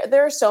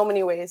 there are so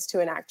many ways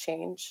to enact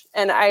change.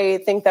 And I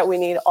think that we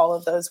need all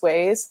of those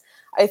ways.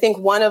 I think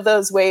one of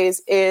those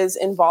ways is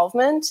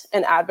involvement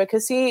and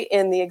advocacy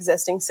in the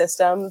existing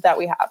system that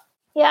we have.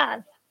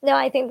 Yeah, no,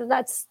 I think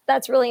that's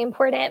really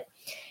important.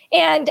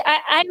 And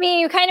I mean,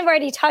 you kind of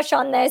already touched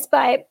on this,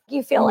 but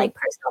you feel like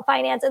personal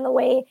finance and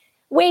the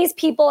ways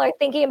people are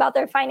thinking about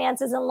their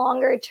finances and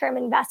longer term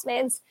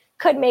investments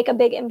could make a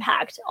big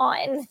impact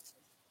on.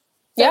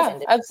 Yeah,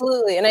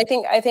 absolutely. And I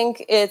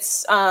think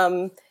it's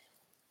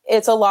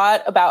a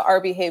lot about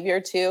our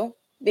behavior too,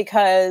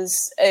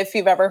 because if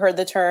you've ever heard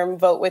the term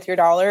vote with your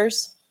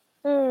dollars,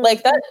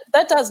 like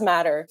that does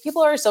matter.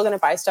 People are still going to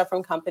buy stuff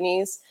from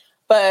companies,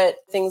 but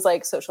things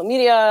like social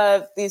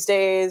media these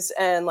days,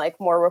 and like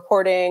more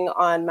reporting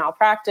on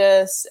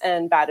malpractice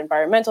and bad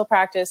environmental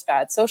practice,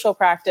 bad social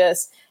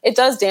practice, it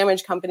does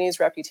damage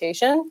companies'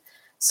 reputation.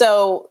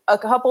 So a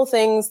couple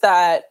things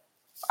that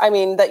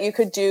you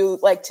could do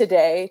like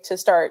today to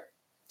start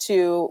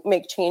to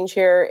make change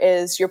here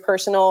is your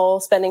personal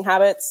spending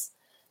habits.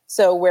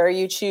 So where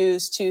you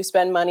choose to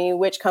spend money,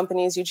 which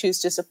companies you choose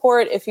to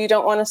support. If you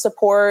don't want to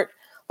support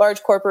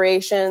large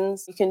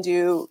corporations, you can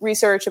do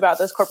research about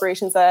those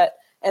corporations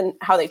and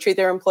how they treat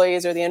their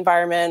employees or the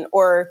environment,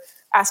 or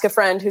ask a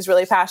friend who's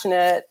really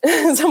passionate,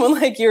 someone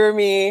like you or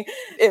me,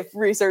 if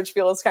research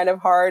feels kind of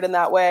hard in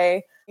that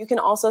way. You can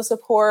also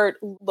support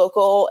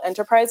local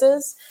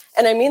enterprises.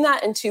 And I mean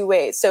that in two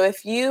ways. So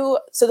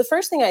the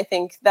first thing I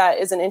think that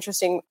is an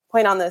interesting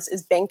point on this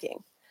is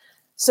banking.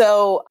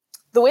 So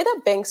the way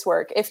that banks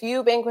work, if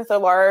you bank with a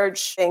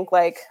large bank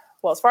like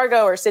Wells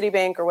Fargo or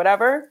Citibank or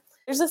whatever,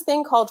 there's this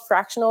thing called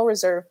fractional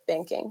reserve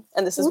banking.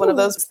 And this is one of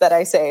those that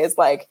I say is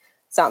like,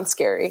 sounds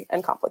scary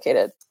and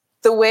complicated.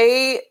 The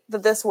way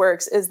that this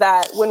works is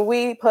that when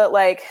we put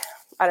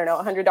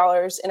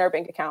 $100 in our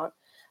bank account,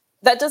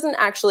 that's not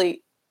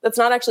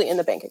actually in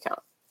the bank account.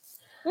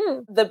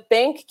 The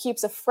bank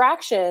keeps a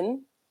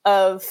fraction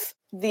of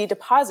the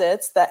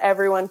deposits that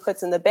everyone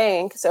puts in the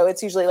bank. So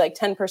it's usually like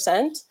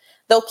 10%.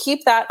 They'll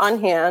keep that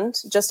on hand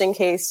just in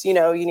case, you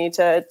need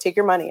to take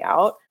your money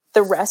out.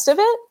 The rest of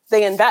it,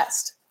 they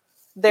invest.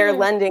 They're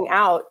lending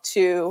out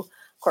to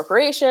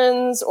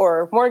corporations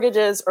or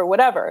mortgages or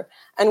whatever.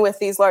 And with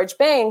these large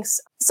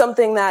banks,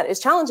 something that is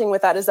challenging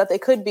with that is that they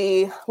could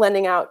be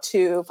lending out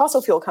to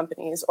fossil fuel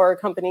companies or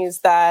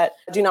companies that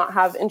do not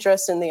have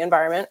interest in the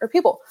environment or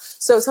people.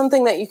 So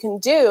something that you can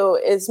do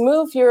is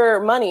move your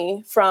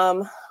money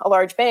from a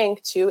large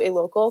bank to a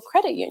local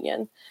credit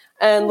union.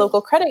 And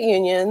local credit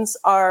unions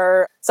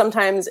are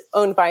sometimes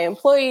owned by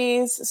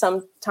employees,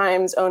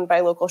 sometimes owned by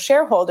local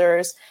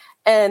shareholders.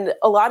 And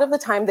a lot of the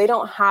time, they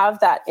don't have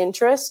that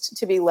interest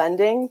to be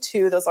lending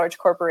to those large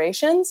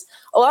corporations.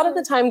 A lot of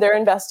the time, they're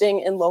investing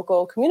in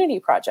local community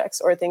projects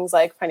or things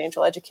like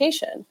financial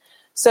education.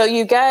 So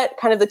you get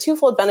kind of the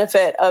twofold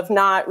benefit of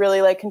not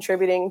really like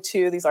contributing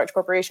to these large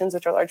corporations,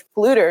 which are large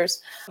polluters,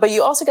 but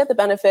you also get the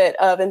benefit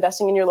of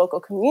investing in your local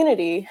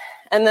community.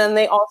 And then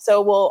they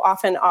also will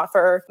often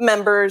offer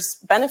members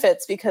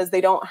benefits because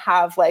they don't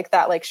have like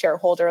that like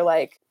shareholder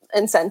like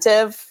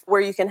incentive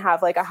where you can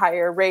have like a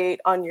higher rate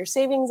on your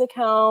savings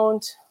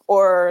account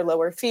or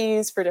lower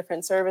fees for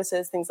different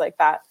services, things like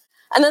that.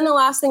 And then the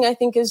last thing I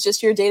think is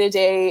just your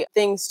day-to-day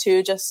things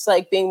too, just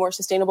like being more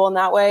sustainable in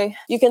that way.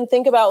 You can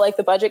think about like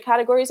the budget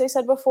categories I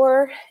said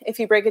before. If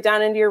you break it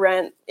down into your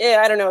rent,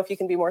 I don't know if you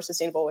can be more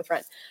sustainable with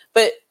rent,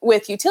 but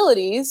with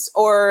utilities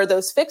or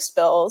those fixed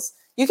bills,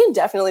 you can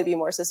definitely be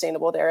more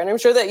sustainable there. And I'm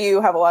sure that you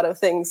have a lot of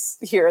things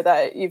here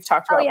that you've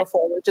talked about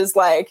before, which is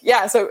like,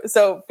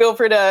 so feel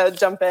free to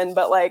jump in,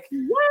 but like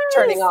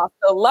turning off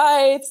the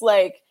lights,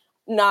 like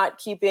not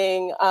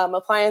keeping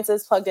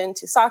appliances plugged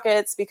into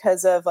sockets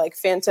because of like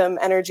phantom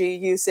energy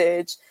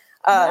usage.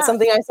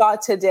 Something I saw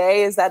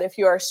today is that if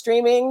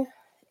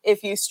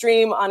you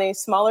stream on a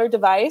smaller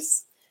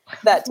device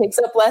that takes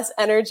up less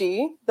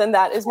energy, then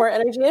that is more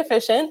energy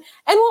efficient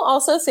and will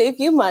also save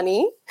you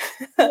money.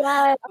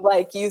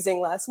 Like using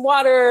less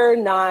water,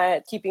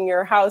 not keeping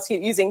your house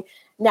using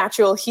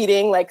natural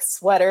heating like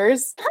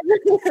sweaters,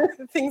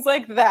 things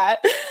like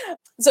that.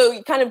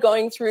 So kind of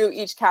going through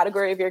each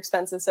category of your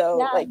expenses. So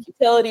like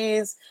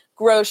utilities,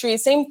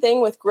 groceries, same thing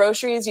with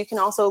groceries. You can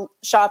also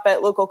shop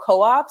at local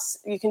co-ops.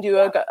 You can do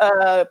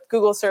a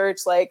Google search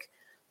like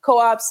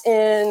co-ops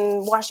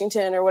in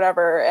Washington or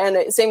whatever.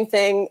 And same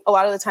thing, a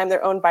lot of the time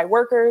they're owned by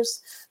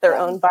workers, they're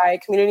owned by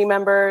community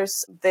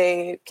members,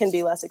 they can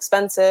be less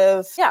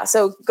expensive. Yeah,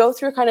 so go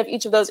through kind of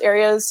each of those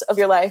areas of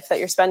your life that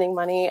you're spending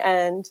money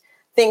and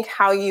think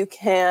how you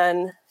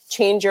can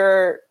change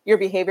your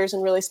behaviors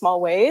in really small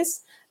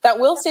ways that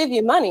will save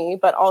you money,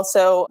 but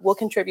also will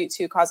contribute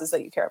to causes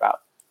that you care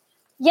about.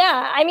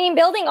 Yeah, I mean,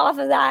 building off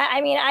of that, I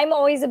mean, I'm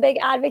always a big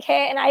advocate,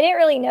 and I didn't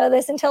really know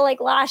this until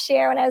like last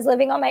year when I was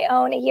living on my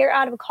own, a year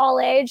out of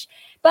college.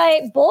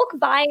 But bulk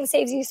buying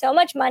saves you so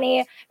much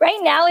money. Right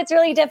now, it's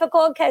really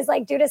difficult because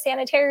like due to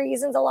sanitary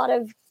reasons, a lot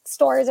of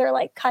stores are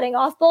like cutting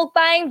off bulk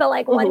buying. But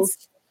like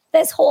once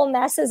this whole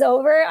mess is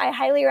over, I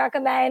highly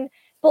recommend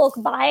bulk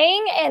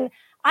buying. And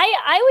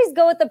I always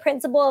go with the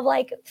principle of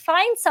like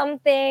find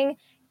something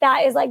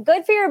that is like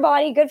good for your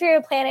body, good for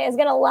your planet, is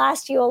going to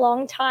last you a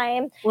long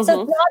time. So it's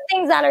not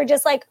things that are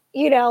just like,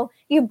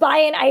 you buy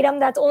an item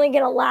that's only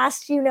going to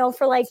last,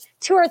 for like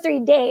 2 or 3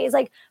 days.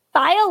 Like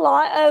buy a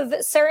lot of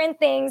certain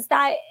things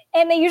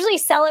and they usually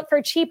sell it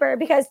for cheaper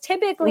because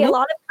typically a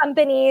lot of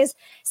companies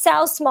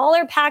sell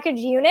smaller package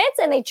units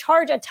and they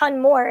charge a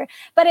ton more.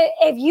 But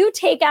if you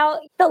take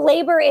out the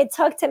labor it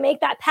took to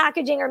make that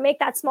packaging or make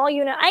that small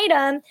unit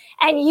item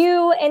and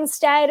you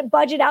instead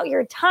budget out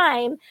your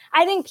time,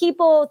 I think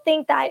people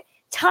think that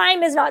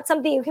time is not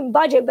something you can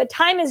budget, but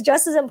time is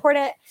just as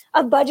important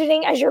of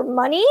budgeting as your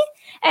money.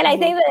 And I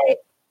think that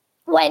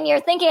when you're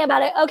thinking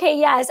about it, okay,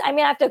 yes, I'm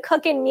going to have to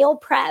cook and meal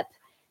prep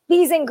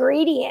these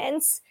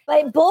ingredients,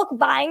 but bulk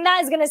buying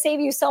that is going to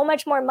save you so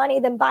much more money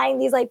than buying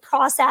these like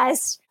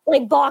processed,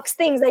 like box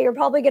things that you're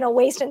probably going to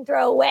waste and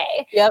throw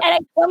away.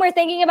 And when we're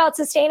thinking about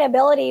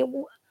sustainability,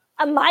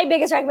 my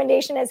biggest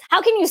recommendation is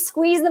how can you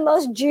squeeze the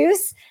most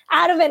juice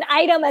out of an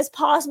item as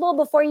possible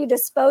before you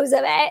dispose of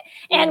it?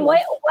 And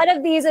what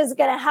of these is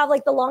going to have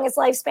like the longest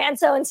lifespan?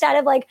 So instead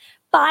of like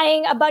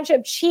buying a bunch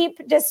of cheap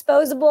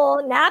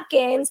disposable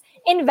napkins,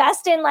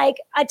 invest in like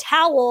a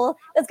towel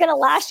that's going to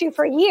last you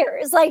for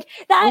years. Like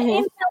that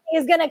instantly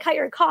is going to cut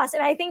your costs.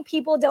 And I think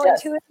people don't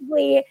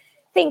intuitively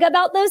think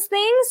about those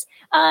things.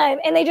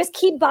 And they just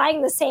keep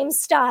buying the same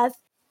stuff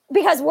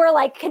because we're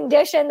like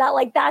conditioned that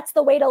like that's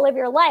the way to live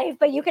your life.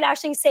 But you can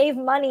actually save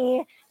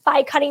money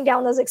by cutting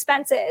down those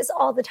expenses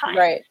all the time.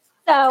 Right.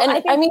 So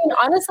I mean,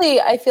 honestly,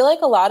 I feel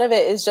like a lot of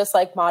it is just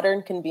like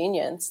modern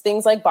convenience,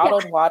 things like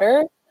bottled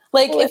water.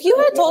 Like if you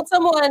had told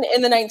someone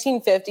in the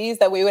 1950s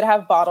that we would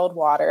have bottled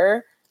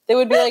water, they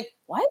would be like,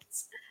 what?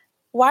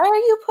 Why are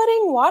you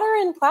putting water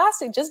in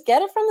plastic? Just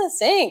get it from the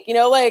sink,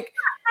 like,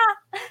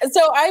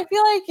 so I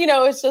feel like,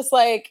 it's just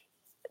like,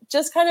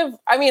 just kind of,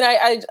 I mean,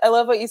 I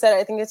love what you said.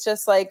 I think it's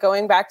just like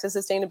going back to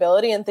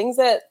sustainability and things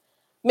that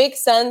make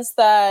sense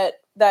that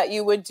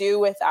you would do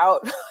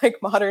without like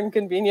modern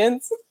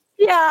convenience.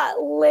 Yeah,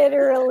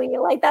 literally.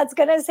 Like that's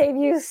going to save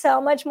you so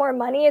much more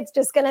money. It's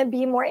just going to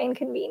be more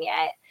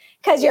inconvenient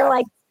because you're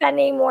like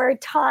spending more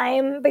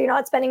time, but you're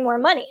not spending more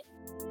money.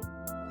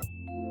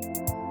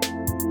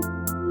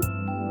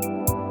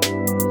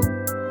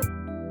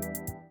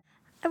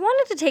 I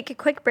wanted to take a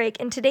quick break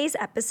in today's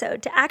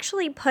episode to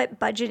actually put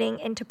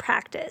budgeting into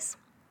practice.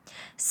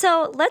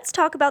 So let's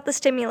talk about the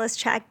stimulus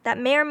check that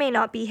may or may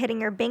not be hitting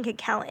your bank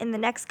account in the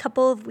next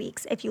couple of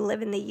weeks if you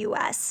live in the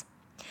US.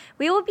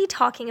 We will be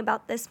talking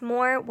about this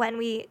more when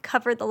we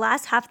cover the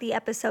last half of the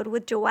episode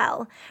with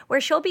Joelle,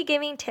 where she'll be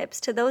giving tips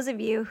to those of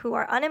you who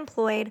are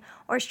unemployed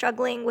or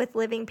struggling with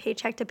living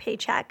paycheck to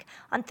paycheck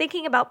on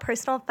thinking about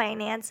personal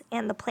finance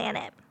and the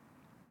planet.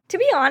 To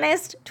be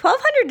honest,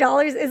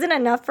 $1,200 isn't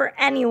enough for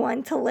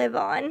anyone to live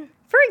on.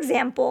 For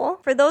example,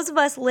 for those of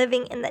us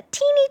living in the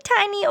teeny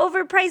tiny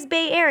overpriced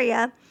Bay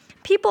Area,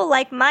 people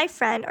like my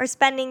friend are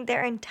spending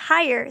their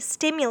entire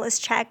stimulus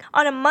check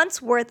on a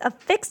month's worth of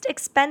fixed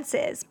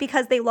expenses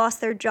because they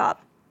lost their job.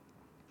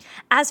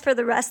 As for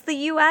the rest of the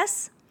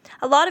US,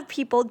 a lot of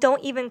people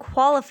don't even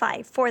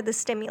qualify for the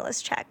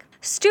stimulus check.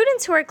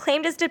 Students who are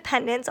claimed as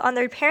dependents on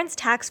their parents'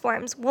 tax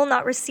forms will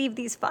not receive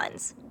these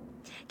funds.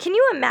 Can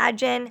you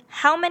imagine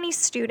how many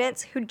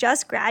students who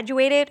just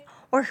graduated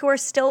or who are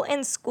still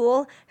in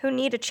school who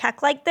need a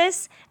check like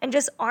this and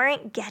just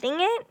aren't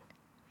getting it?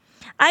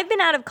 I've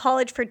been out of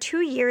college for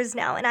 2 years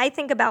now, and I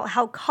think about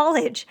how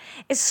college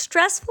is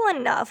stressful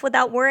enough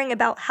without worrying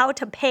about how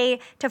to pay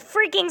to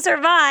freaking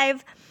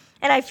survive.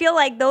 And I feel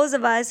like those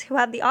of us who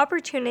have the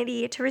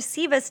opportunity to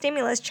receive a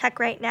stimulus check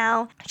right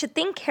now should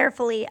think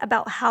carefully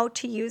about how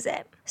to use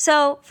it.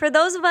 So, for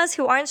those of us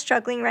who aren't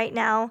struggling right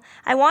now,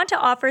 I want to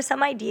offer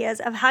some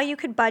ideas of how you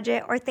could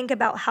budget or think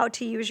about how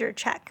to use your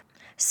check.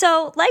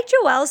 So, like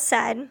Joelle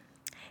said,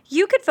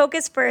 you could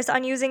focus first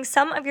on using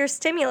some of your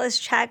stimulus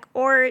check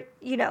or,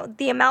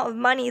 the amount of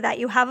money that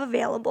you have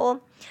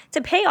available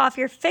to pay off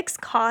your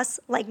fixed costs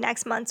like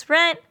next month's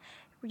rent,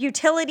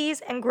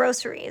 utilities, and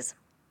groceries.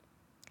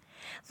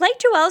 Like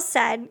Joelle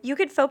said, you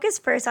could focus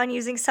first on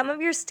using some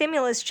of your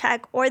stimulus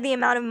check or the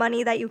amount of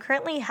money that you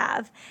currently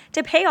have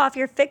to pay off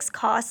your fixed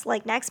costs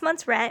like next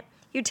month's rent,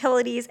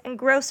 utilities, and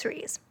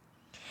groceries.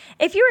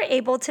 If you are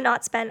able to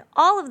not spend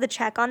all of the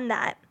check on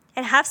that,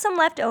 and have some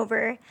left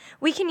over,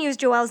 we can use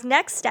Joelle's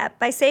next step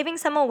by saving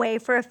some away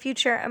for a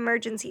future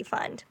emergency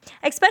fund.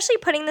 Especially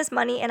putting this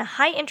money in a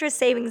high-interest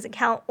savings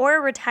account or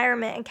a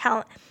retirement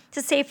account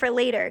to save for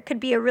later could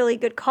be a really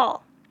good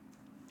call.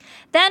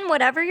 Then,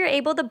 whatever you're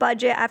able to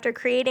budget after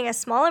creating a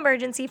small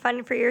emergency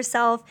fund for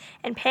yourself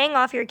and paying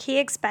off your key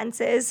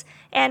expenses,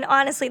 and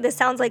honestly, this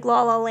sounds like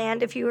La La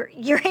Land if you're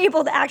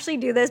able to actually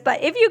do this,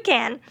 but if you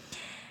can,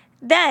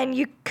 then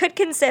you could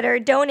consider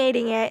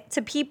donating it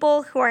to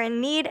people who are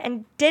in need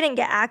and didn't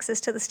get access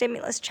to the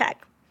stimulus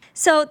check.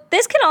 So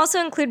this can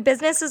also include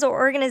businesses or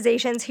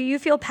organizations who you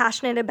feel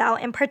passionate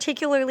about and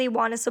particularly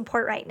want to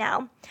support right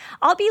now.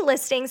 I'll be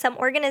listing some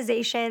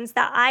organizations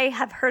that I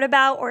have heard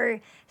about or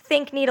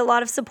think need a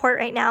lot of support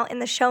right now in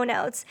the show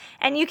notes,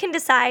 and you can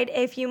decide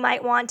if you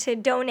might want to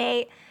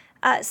donate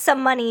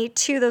some money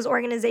to those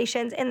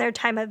organizations in their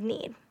time of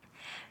need.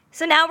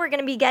 So now we're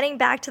going to be getting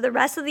back to the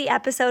rest of the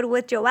episode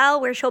with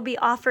Joelle, where she'll be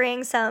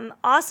offering some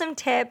awesome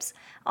tips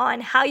on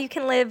how you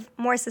can live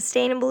more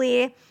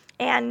sustainably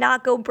and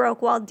not go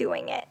broke while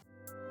doing it.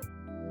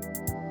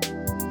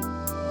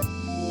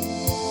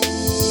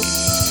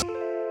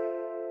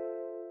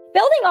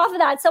 Building off of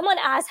that, someone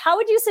asked, how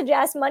would you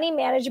suggest money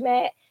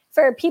management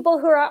for people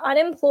who are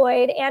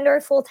unemployed and or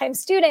full-time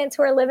students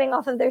who are living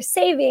off of their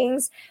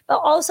savings, but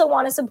also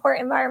want to support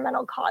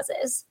environmental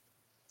causes?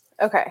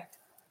 Okay.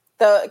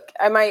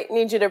 I might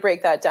need you to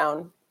break that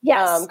down.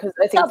 Yes. Because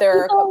I think there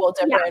are a couple of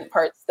different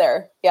parts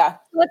there. Yeah.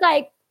 So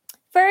it's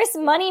first,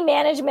 money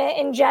management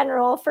in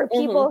general for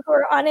people who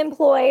are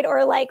unemployed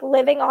or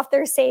living off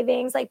their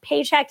savings,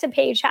 paycheck to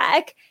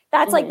paycheck.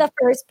 That's the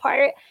first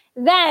part.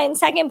 Then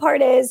second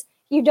part is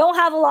you don't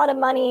have a lot of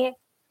money.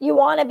 You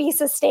want to be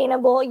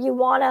sustainable. You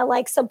want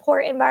to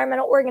support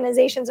environmental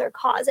organizations or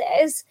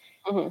causes.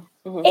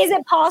 Is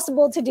it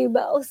possible to do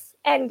both?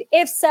 And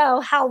if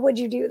so, how would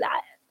you do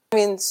that? I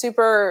mean,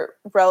 super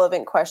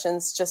relevant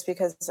questions just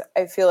because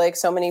I feel like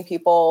so many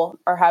people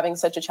are having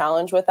such a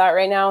challenge with that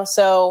right now.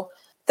 So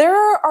there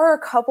are a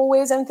couple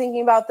ways I'm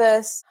thinking about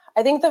this.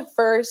 I think the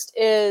first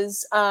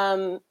is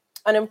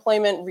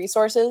unemployment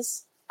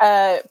resources.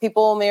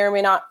 People may or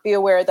may not be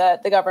aware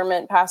that the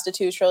government passed a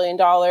 $2 trillion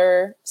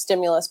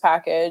stimulus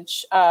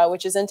package,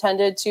 which is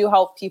intended to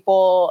help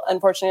people.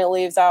 Unfortunately,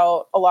 it leaves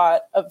out a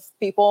lot of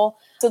people.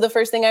 So the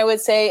first thing I would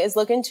say is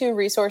look into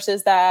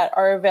resources that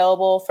are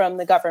available from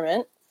the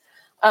government.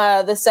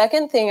 The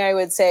second thing I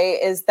would say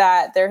is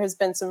that there has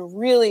been some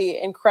really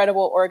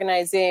incredible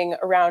organizing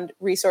around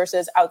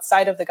resources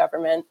outside of the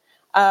government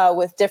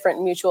with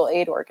different mutual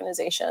aid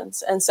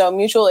organizations. And so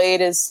mutual aid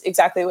is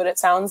exactly what it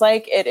sounds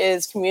like. It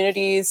is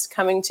communities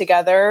coming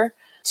together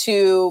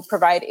to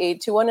provide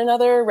aid to one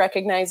another,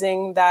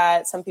 recognizing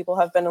that some people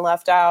have been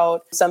left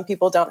out, some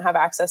people don't have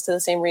access to the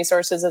same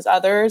resources as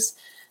others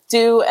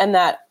do, and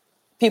that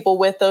people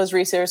with those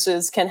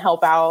resources can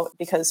help out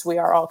because we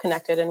are all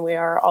connected and we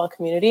are all a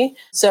community.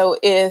 So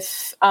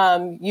if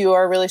you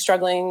are really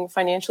struggling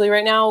financially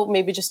right now,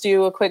 maybe just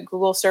do a quick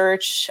Google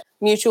search,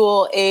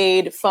 mutual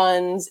aid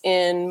funds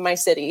in my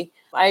city.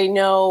 I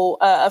know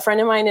a friend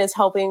of mine is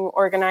helping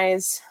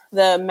organize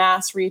the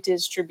Mass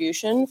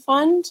Redistribution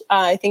Fund.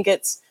 I think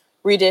it's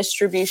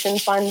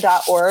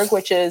redistributionfund.org,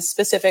 which is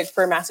specific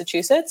for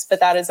Massachusetts, but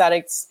that is that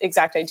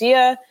exact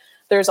idea.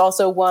 There's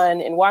also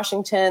one in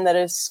Washington that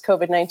is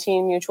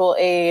COVID-19 mutual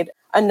aid.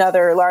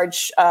 Another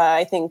large,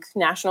 I think,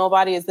 national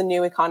body is the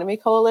New Economy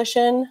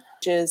Coalition,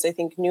 which is, I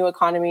think,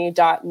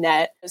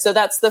 neweconomy.net. So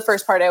that's the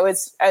first part. I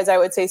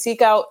would say,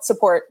 seek out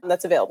support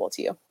that's available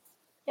to you.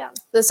 Yeah.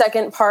 The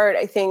second part,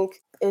 I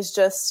think, is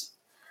just,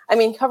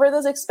 cover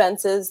those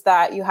expenses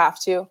that you have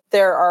to.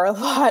 There are a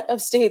lot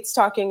of states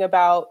talking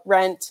about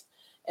rent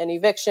and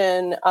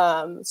eviction.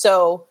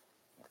 So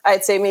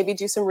I'd say maybe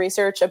do some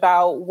research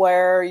about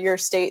where your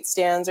state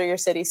stands or your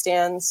city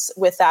stands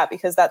with that,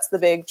 because that's the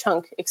big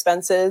chunk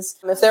expenses.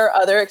 If there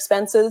are other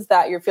expenses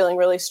that you're feeling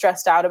really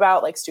stressed out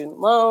about, like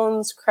student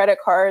loans, credit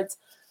cards,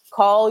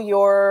 call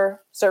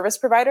your service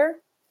provider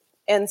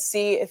and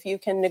see if you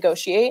can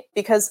negotiate,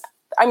 because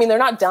they're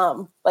not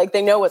dumb. Like,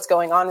 they know what's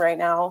going on right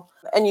now.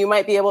 And you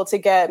might be able to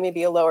get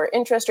maybe a lower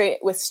interest rate.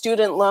 With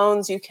student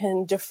loans, you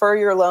can defer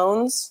your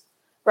loans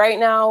right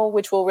now,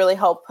 which will really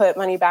help put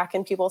money back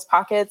in people's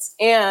pockets.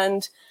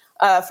 And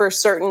for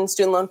certain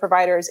student loan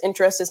providers,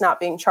 interest is not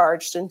being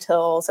charged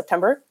until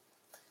September.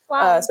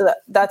 Wow. So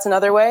that's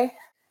another way.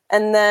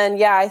 And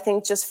then, I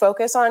think just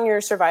focus on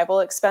your survival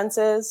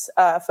expenses,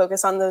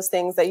 focus on those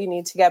things that you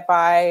need to get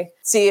by,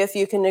 see if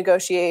you can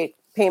negotiate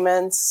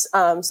payments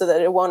so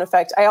that it won't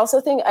affect. I also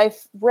think I've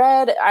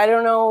read, I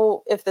don't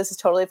know if this is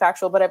totally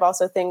factual, but I've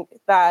also think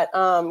that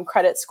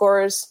credit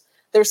scores,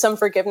 there's some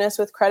forgiveness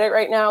with credit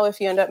right now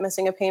if you end up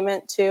missing a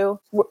payment too.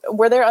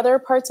 Were there other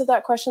parts of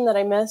that question that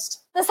I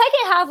missed? The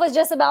second half was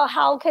just about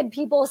how could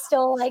people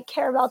still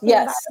care about the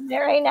environment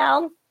right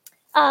now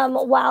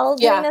while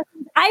doing this.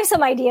 I have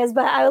some ideas,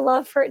 but I would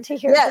love to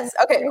hear. Yes.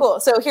 Okay, cool.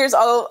 So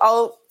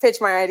I'll pitch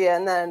my idea,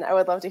 and then I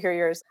would love to hear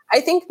yours.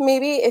 I think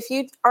maybe if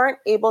you aren't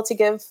able to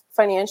give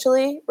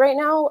financially right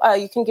now,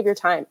 you can give your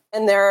time.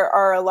 And there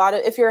are a lot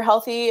of, if you're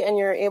healthy and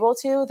you're able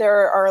to,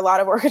 there are a lot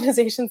of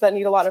organizations that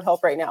need a lot of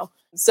help right now.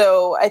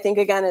 So I think,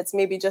 again, it's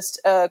maybe just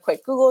a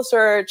quick Google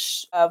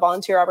search,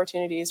 volunteer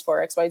opportunities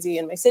for XYZ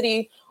in my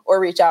city, or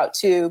reach out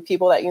to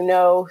people that you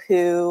know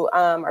who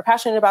are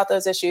passionate about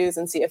those issues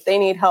and see if they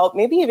need help.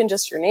 Maybe even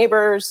just your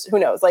neighbors, who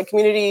knows, like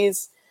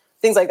communities,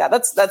 things like that.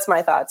 That's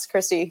my thoughts.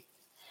 Christy,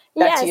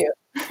 back to you.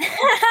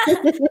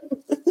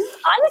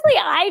 Honestly,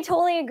 I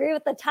totally agree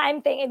with the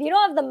time thing. If you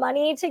don't have the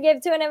money to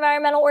give to an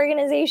environmental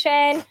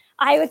organization,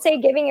 I would say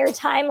giving your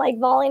time, like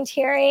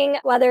volunteering,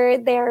 whether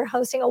they're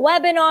hosting a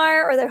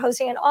webinar or they're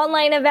hosting an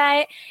online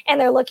event and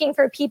they're looking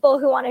for people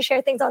who want to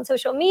share things on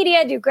social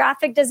media, do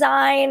graphic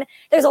design.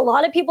 There's a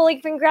lot of people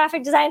looking for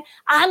graphic design.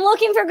 I'm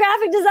looking for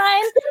graphic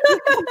design.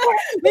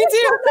 Me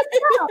too.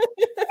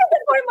 You can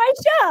support my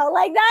show.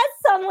 Like,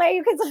 that's some way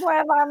you can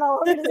support environmental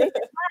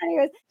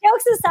organizations.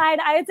 Jokes aside,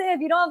 I would say if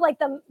you don't have like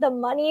the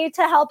money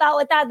to help out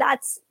with that,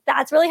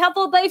 that's really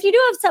helpful. But if you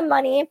do have some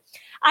money,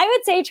 I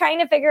would say trying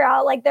to figure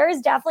out, like, there's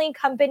definitely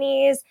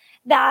companies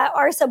that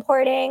are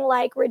supporting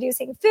like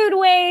reducing food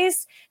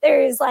waste.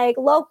 There's like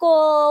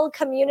local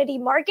community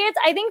markets.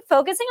 I think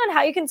focusing on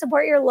how you can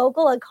support your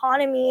local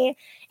economy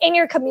in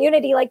your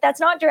community, like that's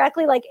not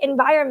directly like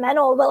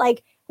environmental, but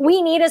like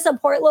we need to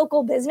support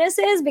local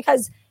businesses,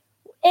 because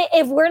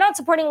if we're not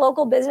supporting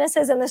local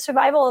businesses and the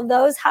survival of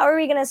those, how are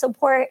we going to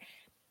support,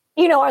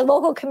 our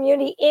local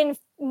community in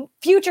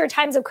future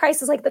times of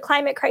crisis, like the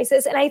climate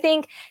crisis? And I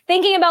think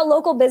thinking about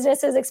local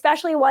businesses,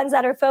 especially ones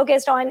that are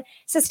focused on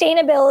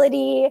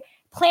sustainability,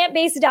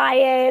 plant-based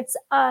diets,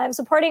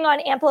 supporting on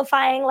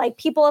amplifying like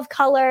people of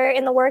color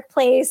in the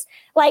workplace,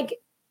 like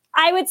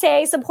I would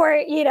say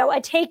support,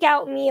 a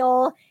takeout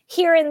meal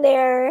here and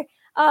there.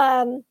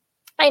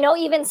 I know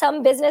even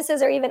some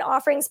businesses are even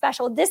offering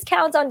special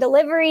discounts on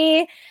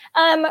delivery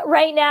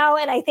right now.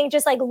 And I think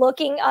just like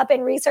looking up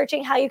and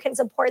researching how you can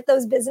support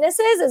those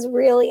businesses is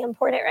really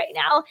important right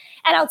now.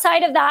 And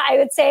outside of that, I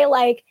would say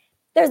like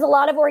there's a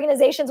lot of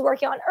organizations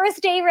working on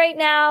Earth Day right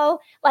now,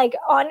 like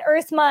on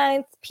Earth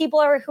Month. People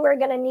who are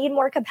going to need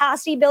more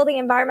capacity building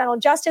environmental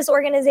justice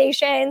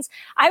organizations.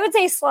 I would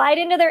say slide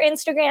into their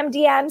Instagram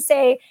DM,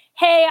 say,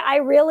 hey, I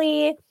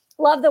really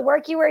love the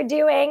work you were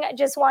doing. I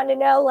just wanted to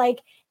know like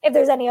if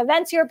there's any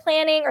events you're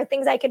planning or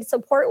things I could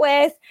support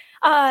with.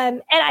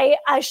 And I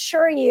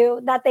assure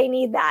you that they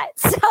need that.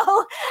 So,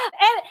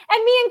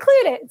 and me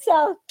included.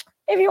 So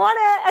if you want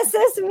to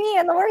assist me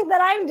in the work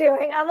that I'm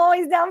doing, I'm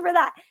always down for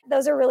that.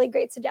 Those are really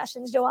great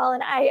suggestions, Joelle.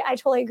 And I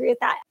totally agree with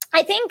that.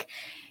 I think,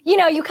 you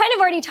kind of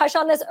already touched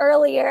on this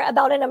earlier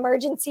about an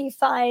emergency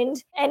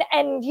fund. And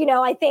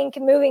I think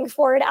moving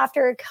forward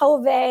after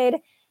COVID,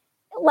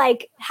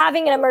 like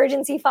having an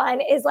emergency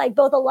fund is like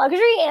both a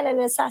luxury and a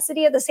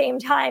necessity at the same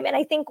time. And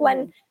I think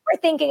when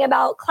we're thinking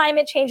about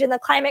climate change and the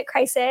climate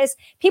crisis,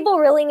 people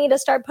really need to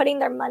start putting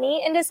their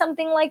money into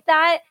something like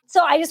that.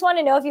 So I just want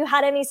to know if you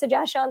had any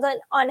suggestions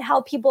on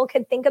how people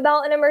could think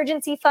about an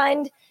emergency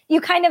fund. You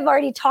kind of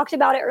already talked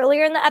about it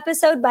earlier in the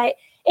episode, but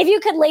if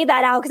you could lay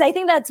that out, because I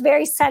think that's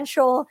very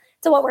central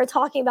to what we're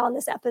talking about in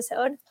this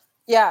episode.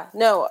 Yeah,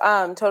 no,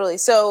 totally.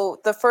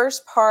 So the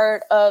first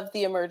part of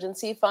the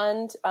emergency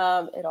fund,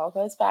 it all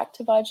goes back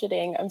to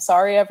budgeting. I'm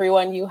sorry,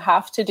 everyone, you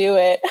have to do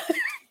it,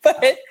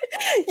 but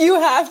you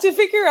have to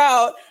figure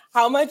out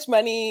how much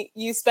money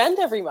you spend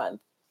every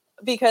month,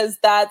 because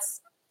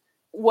that's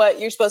what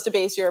you're supposed to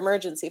base your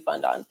emergency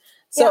fund on.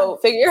 So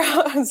figure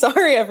out, I'm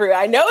sorry, everyone.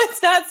 I know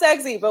it's not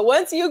sexy, but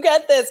once you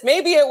get this,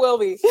 maybe it will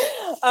be.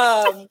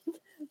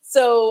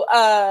 So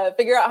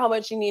figure out how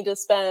much you need to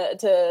spend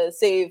to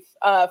save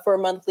for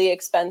monthly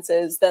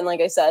expenses. Then,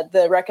 like I said,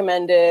 the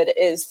recommended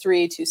is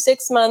 3 to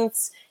 6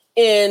 months.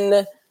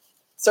 In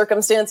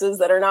circumstances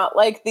that are not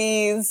like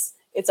these,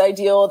 it's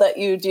ideal that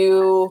you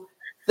do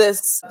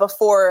this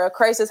before a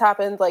crisis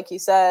happens. Like you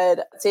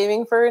said,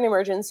 saving for an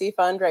emergency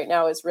fund right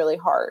now is really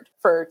hard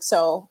for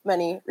so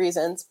many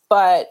reasons,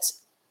 but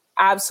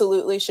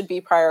absolutely should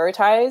be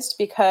prioritized,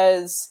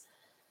 because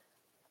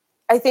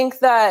I think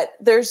that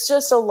there's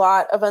just a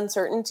lot of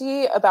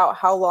uncertainty about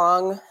how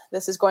long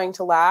this is going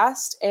to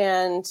last.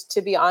 And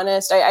to be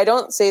honest, I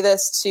don't say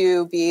this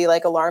to be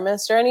like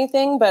alarmist or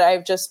anything, but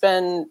I've just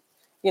been,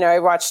 I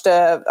watched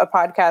a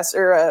podcast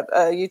or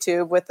a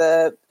YouTube with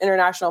the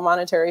International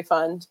Monetary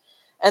Fund,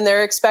 and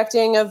they're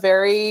expecting a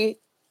very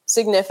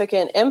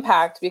significant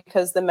impact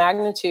because the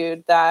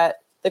magnitude that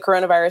the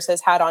coronavirus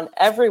has had on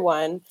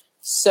everyone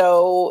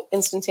so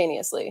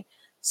instantaneously.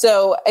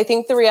 So I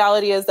think the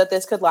reality is that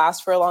this could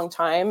last for a long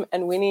time,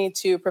 and we need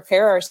to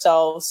prepare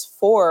ourselves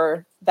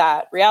for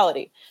that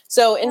reality.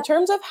 So in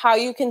terms of how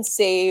you can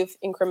save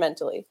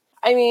incrementally,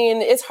 I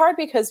mean, it's hard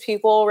because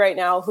people right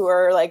now who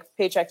are like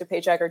paycheck to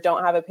paycheck or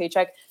don't have a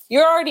paycheck,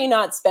 you're already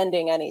not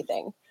spending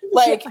anything.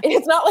 Like,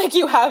 it's not like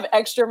you have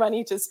extra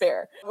money to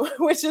spare,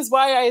 which is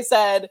why I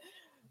said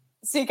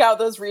seek out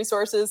those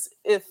resources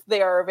if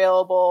they are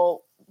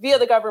available via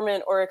the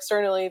government or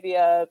externally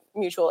via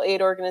mutual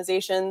aid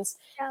organizations.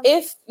 Yeah.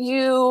 If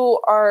you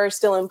are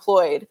still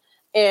employed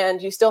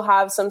and you still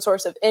have some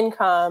source of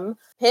income,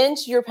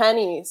 pinch your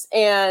pennies.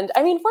 And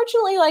I mean,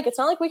 fortunately, like, it's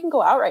not like we can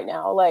go out right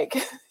now. Like,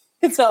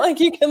 it's not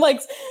like you can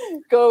like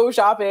go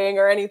shopping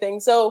or anything.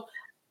 So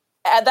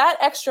add that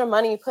extra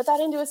money, put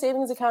that into a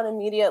savings account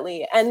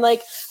immediately. And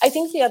like, I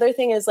think the other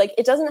thing is like,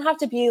 it doesn't have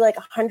to be like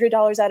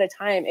 $100 at a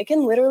time. It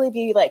can literally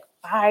be like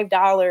 $5,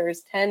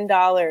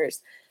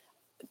 $10.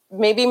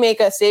 Maybe make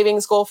a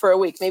savings goal for a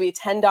week, maybe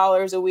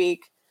 $10 a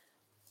week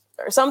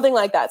or something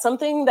like that.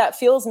 Something that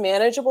feels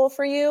manageable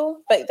for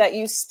you, but that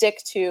you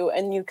stick to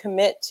and you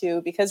commit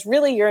to, because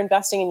really you're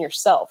investing in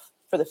yourself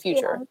for the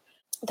future. Yeah.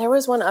 There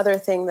was one other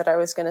thing that I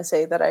was going to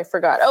say that I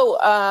forgot.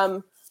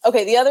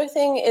 Okay. The other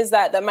thing is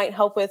that might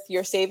help with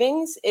your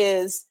savings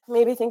is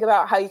maybe think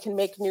about how you can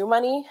make new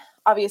money.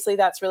 Obviously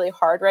that's really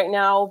hard right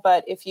now,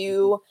 but if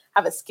you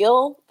have a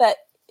skill that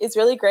is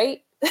really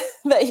great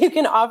that you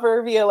can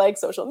offer via like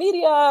social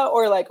media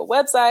or like a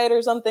website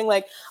or something,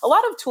 like a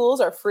lot of tools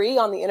are free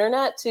on the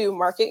internet to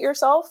market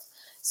yourself.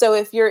 So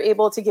if you're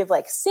able to give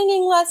like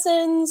singing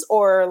lessons,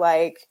 or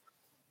like,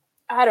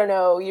 I don't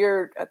know,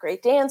 you're a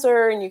great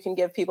dancer and you can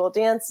give people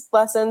dance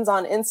lessons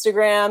on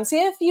Instagram.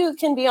 See if you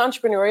can be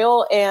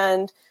entrepreneurial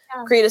and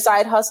create a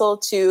side hustle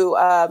to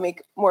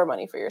make more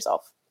money for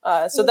yourself.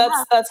 So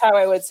that's how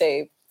I would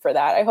say for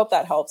that. I hope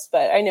that helps,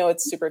 but I know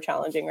it's super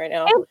challenging right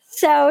now. It's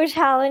so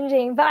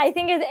challenging, but I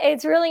think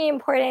it's really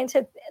important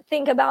to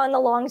think about in the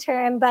long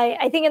term. But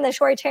I think in the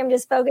short term,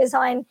 just focus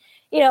on,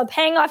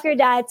 paying off your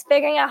debts,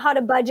 figuring out how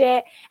to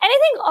budget. And I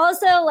think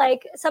also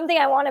like something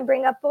I want to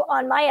bring up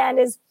on my end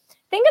is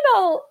think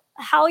about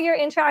how you're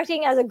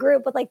interacting as a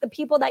group with like the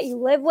people that you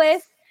live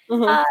with.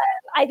 Mm-hmm.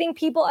 I think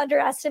people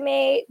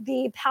underestimate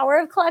the power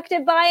of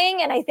collective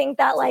buying. And I think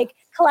that like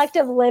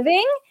collective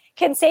living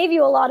can save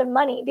you a lot of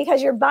money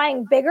because you're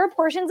buying bigger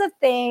portions of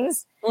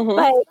things, mm-hmm.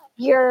 but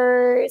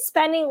you're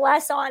spending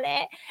less on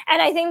it.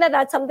 And I think that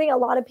that's something a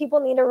lot of people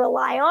need to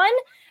rely on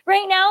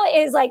right now,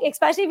 is like,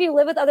 especially if you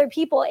live with other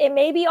people, it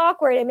may be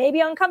awkward, it may be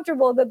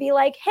uncomfortable, but be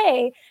like,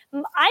 hey,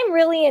 I'm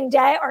really in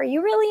debt. Are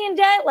you really in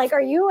debt? Like,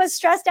 are you as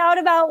stressed out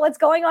about what's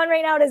going on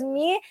right now as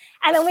me?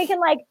 And then we can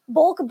like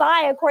bulk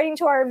buy according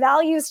to our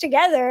values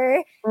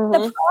together, mm-hmm. the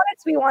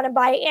products we want to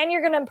buy. And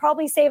you're going to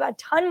probably save a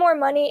ton more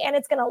money and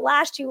it's going to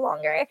last you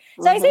longer.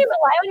 So mm-hmm. I say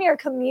rely on your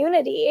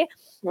community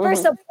mm-hmm. for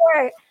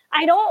support.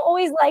 I don't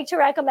always like to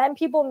recommend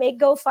people make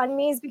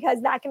GoFundMes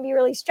because that can be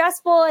really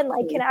stressful and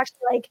like can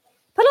actually like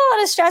put a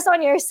lot of stress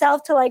on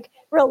yourself to like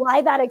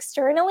rely that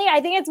externally.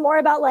 I think it's more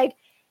about like,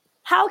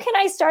 how can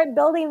I start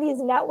building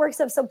these networks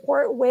of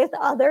support with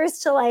others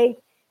to like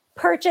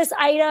purchase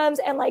items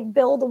and like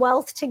build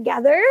wealth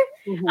together?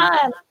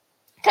 Mm-hmm.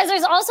 Because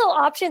there's also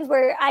options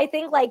where I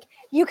think like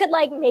you could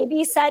like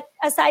maybe set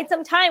aside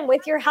some time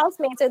with your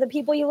housemates or the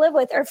people you live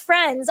with or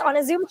friends on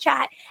a Zoom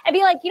chat and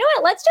be like, you know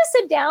what, let's just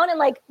sit down and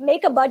like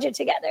make a budget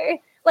together.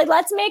 Like,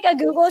 let's make a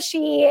Google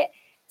Sheet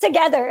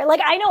together.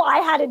 Like, I know I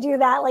had to do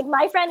that. Like,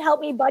 my friend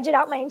helped me budget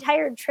out my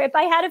entire trip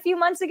I had a few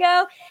months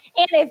ago.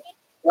 And if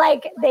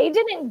like they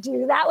didn't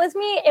do that with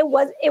me, it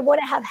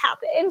wouldn't have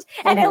happened.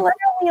 And it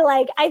literally,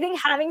 like, I think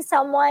having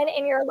someone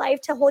in your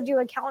life to hold you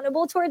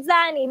accountable towards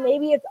that, and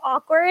maybe it's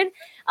awkward,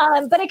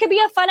 but it could be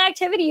a fun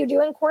activity you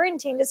do in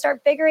quarantine to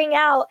start figuring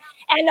out.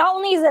 And not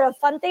only is it a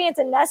fun thing, it's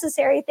a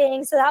necessary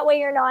thing. So that way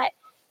you're not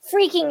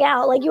freaking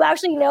out. Like, you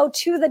actually know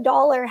to the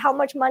dollar how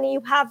much money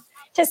you have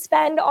to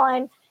spend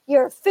on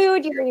your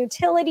food, your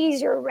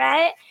utilities, your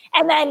rent.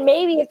 And then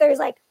maybe if there's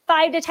like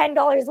 $5 to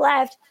 $10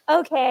 left,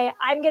 okay,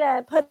 I'm going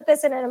to put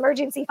this in an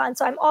emergency fund.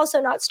 So I'm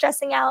also not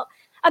stressing out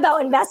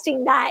about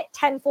investing that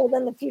tenfold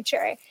in the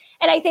future.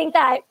 And I think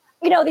that,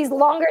 you know, these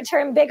longer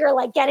term, bigger,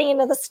 like getting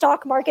into the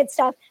stock market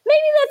stuff, maybe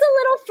that's a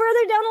little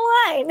further down the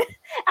line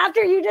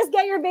after you just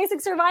get your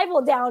basic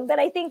survival down. But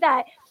I think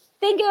that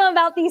thinking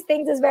about these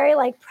things is very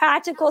like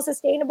practical,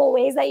 sustainable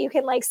ways that you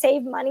can like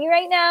save money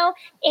right now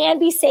and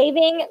be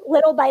saving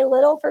little by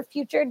little for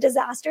future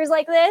disasters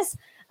like this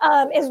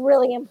is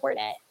really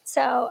important.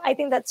 So I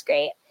think that's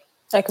great.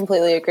 I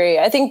completely agree.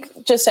 I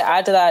think just to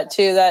add to that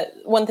too, that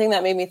one thing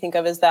that made me think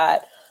of is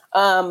that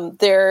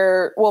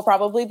there will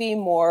probably be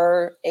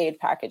more aid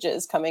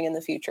packages coming in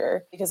the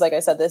future because, like I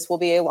said, this will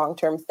be a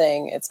long-term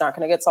thing. It's not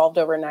going to get solved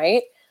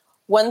overnight.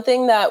 One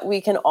thing that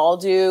we can all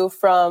do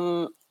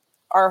from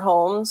our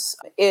homes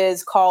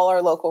is call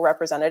our local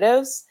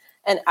representatives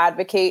and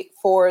advocate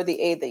for the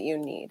aid that you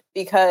need.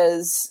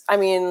 Because, I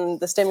mean,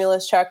 the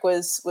stimulus check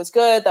was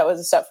good. That was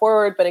a step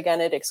forward. But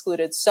again, it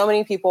excluded so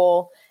many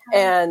people.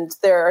 And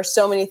there are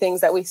so many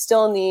things that we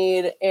still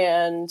need.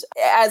 And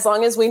as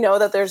long as we know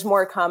that there's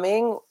more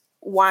coming,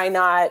 why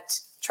not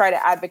try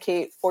to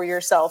advocate for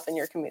yourself and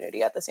your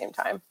community at the same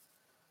time?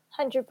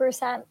 100%.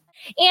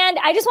 And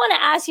I just want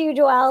to ask you,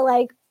 Joelle,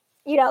 like,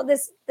 you know,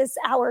 this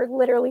hour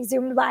literally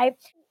zoomed by.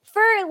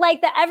 For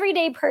like the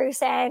everyday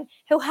person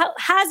who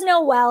has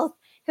no wealth,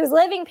 who's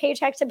living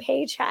paycheck to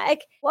paycheck,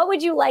 what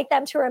would you like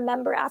them to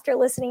remember after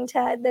listening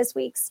to this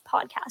week's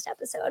podcast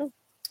episode?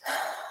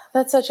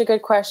 That's such a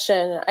good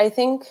question. I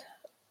think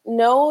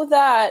know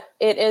that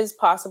it is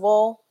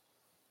possible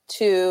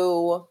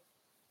to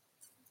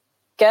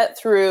get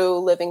through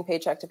living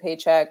paycheck to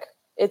paycheck.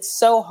 It's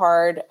so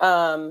hard.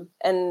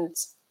 And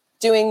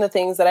doing the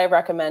things that I've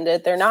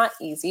recommended, they're not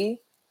easy.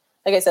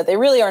 Like I said, they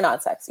really are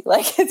not sexy.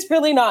 Like it's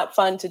really not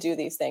fun to do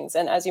these things.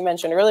 And as you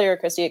mentioned earlier,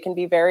 Christy, it can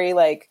be very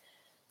like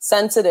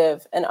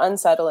sensitive and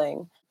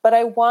unsettling. But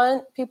I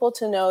want people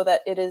to know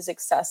that it is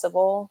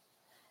accessible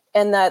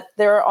and that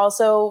there are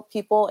also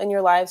people in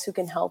your lives who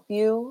can help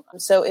you.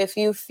 So if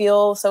you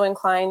feel so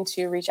inclined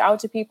to reach out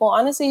to people,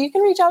 honestly, you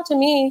can reach out to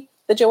me,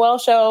 The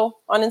Joelle Show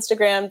on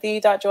Instagram,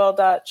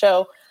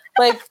 the.joelle.show.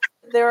 Like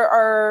there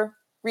are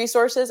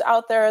resources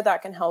out there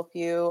that can help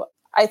you.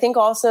 I think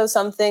also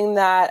something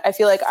that I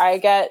feel like I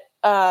get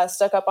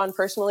stuck up on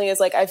personally is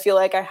like, I feel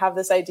like I have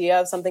this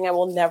idea of something I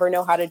will never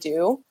know how to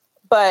do.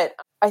 But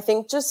I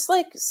think just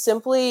like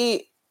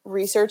simply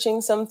researching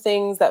some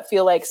things that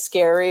feel like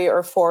scary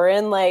or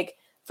foreign, like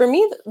for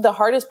me, the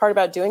hardest part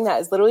about doing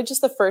that is literally just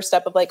the first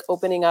step of like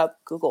opening up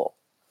Google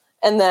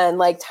and then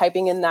like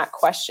typing in that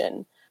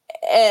question.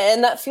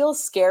 And that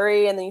feels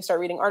scary. And then you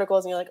start reading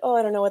articles and you're like, oh,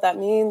 I don't know what that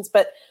means.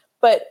 But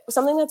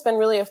something that's been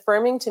really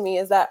affirming to me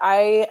is that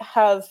I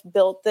have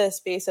built this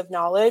base of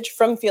knowledge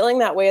from feeling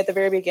that way at the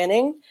very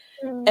beginning.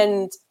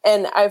 Mm-hmm.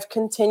 And I've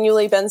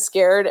continually been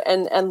scared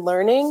and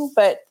learning,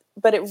 but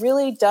it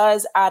really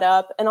does add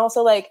up. And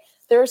also like,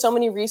 there are so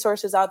many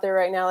resources out there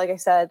right now. Like I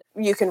said,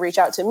 you can reach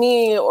out to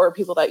me or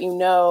people that you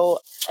know,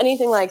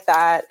 anything like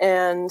that.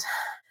 And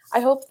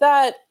I hope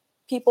that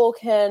people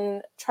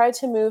can try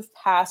to move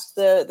past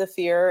the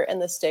fear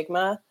and the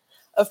stigma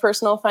of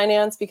personal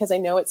finance, because I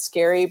know it's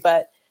scary,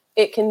 but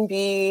it can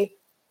be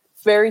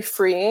very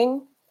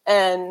freeing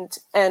and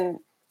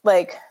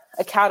like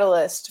a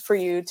catalyst for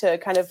you to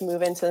kind of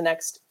move into the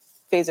next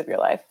phase of your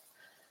life.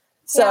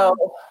 So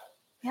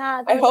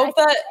yeah, I hope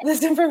that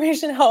this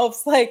information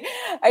helps. Like,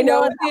 I know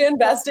with the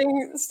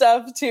investing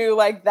stuff too,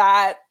 like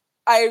that,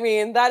 I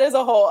mean, that is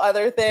a whole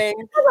other thing.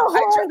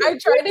 I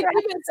tried to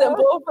keep it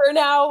simple for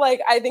now. Like,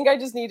 I think I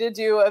just need to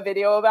do a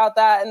video about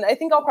that. And I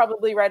think I'll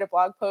probably write a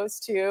blog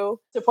post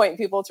too to point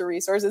people to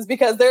resources,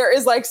 because there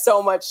is like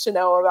so much to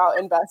know about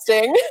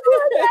investing.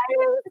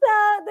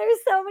 There's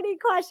so many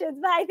questions,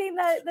 but I think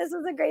that this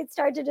was a great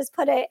start to just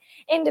put it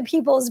into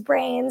people's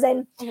brains.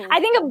 And I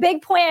think a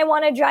big point I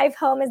want to drive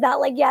home is that,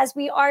 like, yes,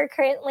 we are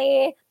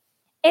currently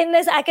in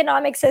this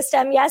economic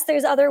system. Yes,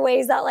 there's other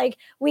ways that like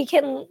we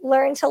can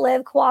learn to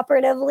live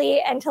cooperatively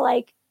and to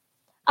like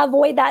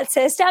avoid that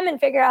system and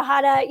figure out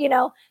how to, you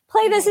know,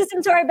 play the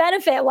system to our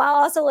benefit while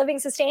also living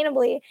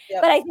sustainably.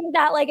 Yep. But I think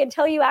that like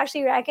until you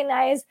actually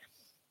recognize,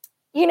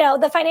 you know,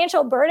 the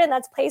financial burden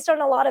that's placed on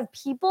a lot of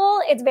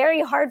people, it's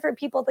very hard for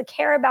people to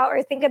care about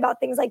or think about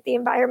things like the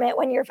environment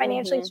when you're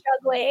financially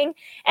struggling.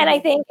 And I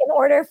think in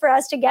order for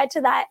us to get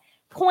to that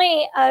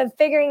point of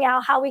figuring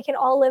out how we can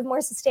all live more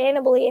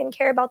sustainably and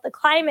care about the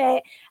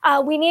climate,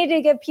 we need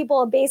to give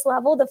people a base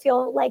level to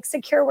feel like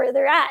secure where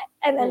they're at.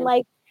 And then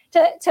like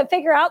to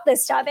figure out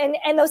this stuff.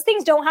 And those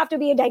things don't have to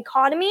be a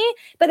dichotomy,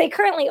 but they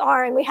currently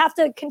are. And we have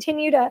to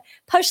continue to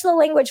push the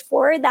language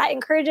forward that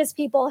encourages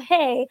people,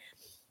 hey,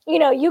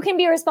 you can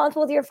be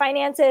responsible with your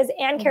finances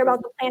and care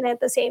about the planet at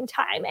the same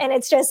time. And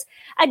it's just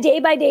a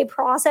day-by-day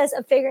process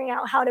of figuring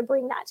out how to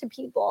bring that to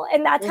people.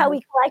 And that's how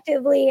we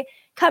collectively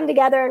come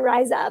together and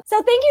rise up.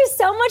 So thank you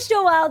so much,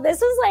 Joelle. This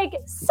was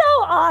so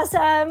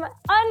awesome,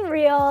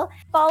 unreal.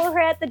 Follow her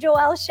at The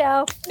Joelle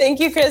Show. Thank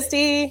you,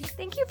 Christy.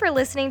 Thank you for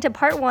listening to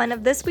part 1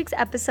 of this week's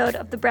episode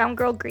of The Brown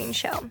Girl Green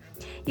Show.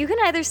 You can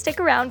either stick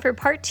around for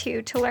part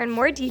 2 to learn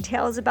more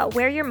details about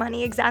where your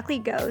money exactly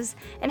goes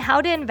and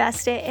how to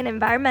invest it in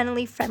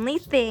environmentally friendly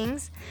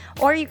things,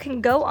 or you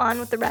can go on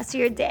with the rest of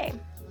your day.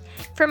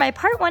 For my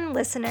part 1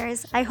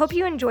 listeners, I hope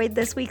you enjoyed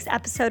this week's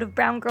episode of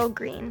Brown Girl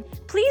Green.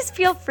 Please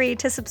feel free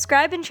to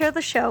subscribe and share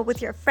the show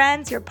with your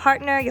friends, your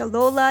partner, your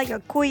Lola, your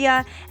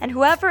Kuya, and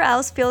whoever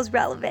else feels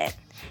relevant.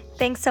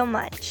 Thanks so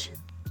much.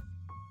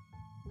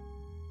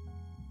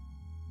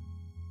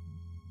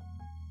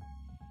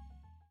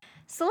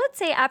 So let's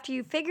say after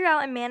you figure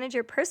out and manage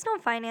your personal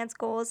finance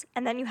goals,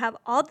 and then you have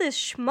all this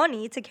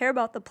shmoney to care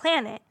about the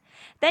planet,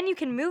 then you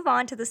can move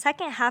on to the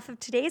second half of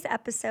today's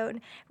episode,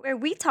 where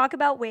we talk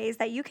about ways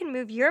that you can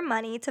move your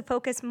money to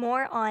focus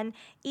more on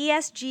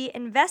ESG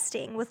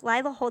investing with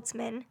Lila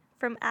Holtzman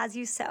from As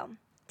You Sow.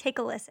 Take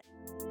a listen.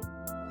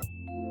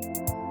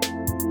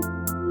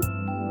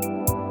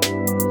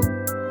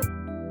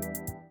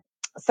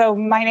 So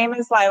my name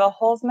is Lila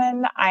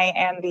Holtzman. I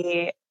am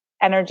the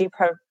Energy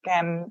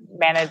Program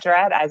Manager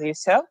at As You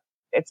Sow.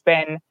 It's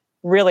been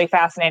really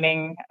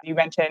fascinating, you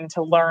mentioned,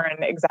 to learn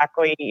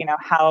exactly,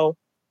 how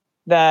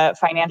the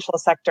financial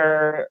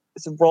sector's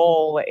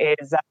role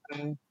is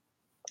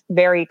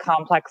very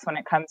complex when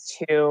it comes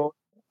to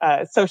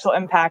social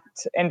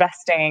impact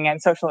investing and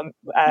social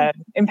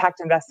impact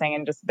investing,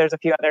 and just there's a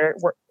few other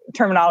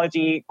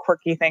terminology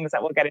quirky things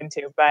that we'll get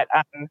into. But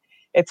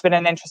it's been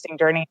an interesting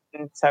journey,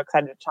 and so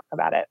excited to talk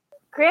about it.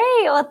 Great.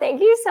 Well,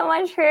 thank you so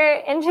much for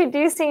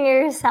introducing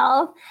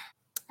yourself.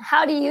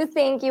 How do you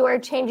think you are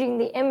changing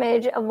the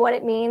image of what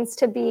it means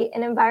to be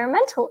an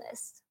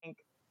environmentalist?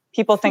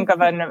 People think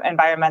of an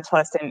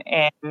environmentalist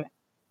in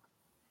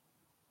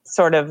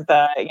sort of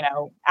the,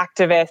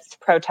 activist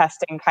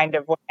protesting kind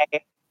of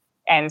way.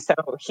 And so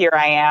here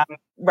I am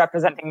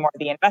representing more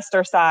the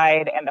investor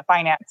side and the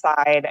finance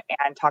side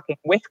and talking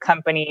with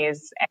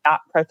companies and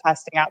not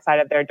protesting outside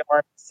of their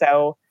doors.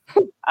 So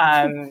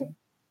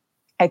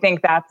I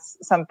think that's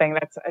something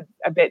that's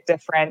a bit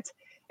different.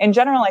 In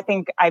general, I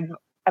think I've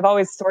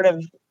always sort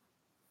of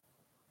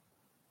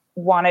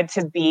wanted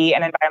to be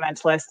an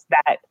environmentalist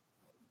that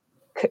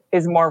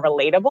is more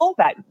relatable,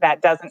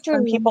 that doesn't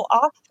turn people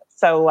off.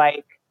 So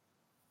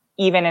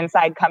even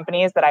inside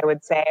companies that I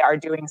would say are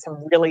doing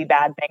some really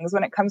bad things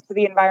when it comes to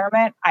the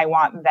environment, I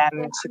want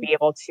them to be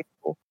able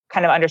to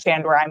kind of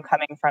understand where I'm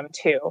coming from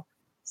too.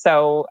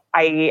 So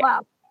I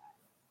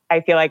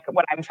feel like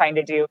what I'm trying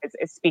to do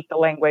is speak the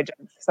language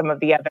of some of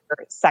the other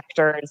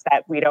sectors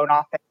that we don't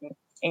often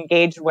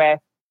engage with,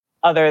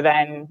 other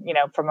than,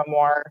 from a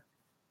more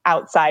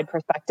outside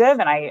perspective.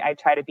 And I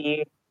try to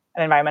be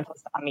an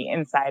environmentalist on the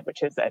inside,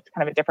 which is a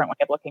kind of a different way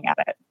of looking at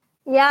it.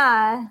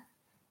 Yeah.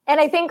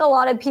 And I think a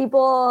lot of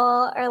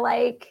people are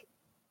like,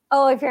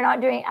 oh, if you're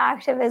not doing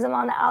activism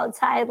on the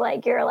outside,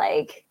 you're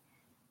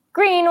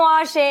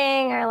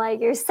greenwashing, or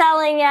you're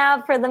selling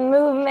out for the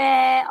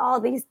movement, all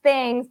these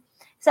things.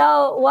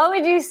 So what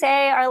would you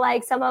say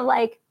are some of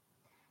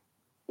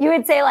you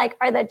would say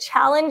are the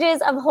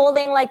challenges of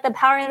holding the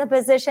power and the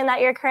position that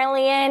you're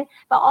currently in,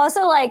 but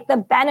also the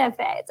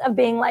benefits of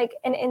being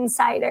an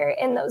insider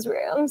in those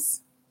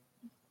rooms?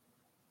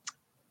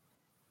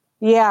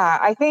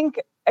 Yeah,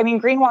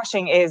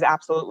 greenwashing is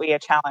absolutely a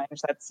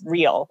challenge that's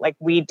real.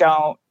 We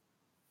don't,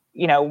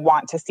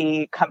 want to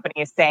see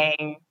companies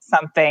saying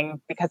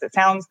something because it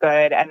sounds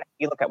good, and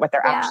you look at what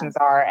their actions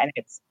are and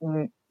it's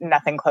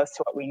nothing close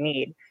to what we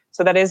need.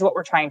 So that is what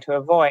we're trying to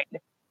avoid.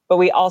 But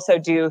we also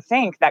do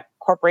think that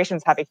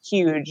corporations have a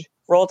huge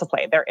role to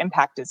play. Their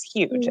impact is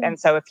huge. And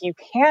so if you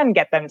can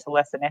get them to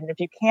listen, and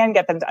if you can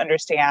get them to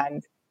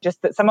understand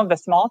just that some of the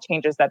small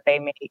changes that they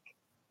make,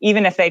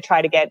 even if they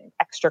try to get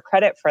extra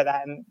credit for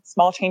them,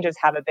 small changes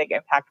have a big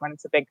impact when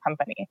it's a big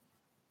company.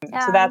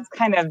 Yeah. So that's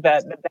kind of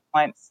the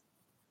balance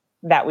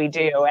that we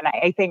do. And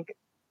I think,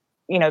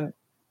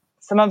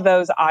 some of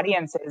those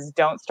audiences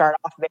don't start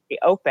off very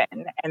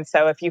open. And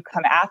so if you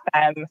come at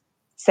them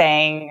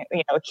saying,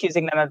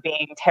 accusing them of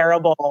being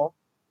terrible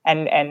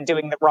and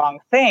doing the wrong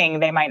thing,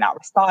 they might not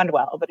respond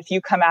well. But if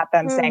you come at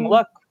them saying,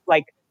 look,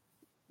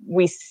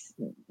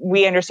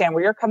 we understand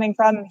where you're coming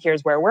from,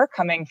 here's where we're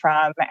coming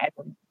from,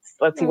 and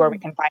let's see where we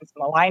can find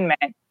some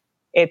alignment.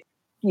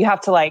 You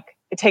have to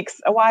it takes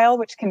a while,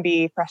 which can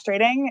be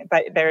frustrating,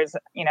 but there's,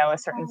 a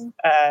certain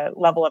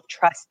level of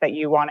trust that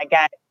you want to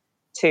get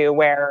to,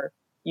 where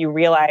you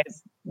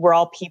realize we're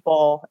all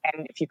people.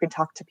 And if you can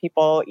talk to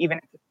people, even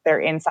if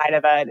they're inside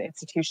of an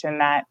institution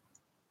that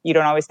you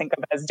don't always think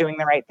of as doing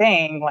the right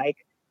thing,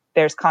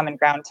 there's common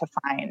ground to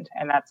find.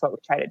 And that's what we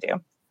try to do.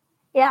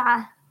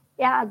 Yeah.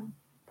 Yeah.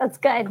 That's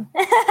good.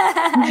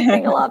 I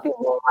think a lot of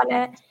people want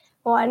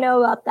to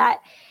know about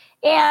that.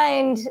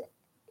 And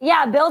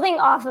yeah, building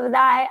off of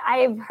that,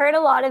 I've heard a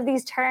lot of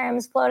these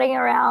terms floating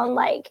around,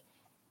 like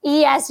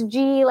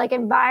ESG, like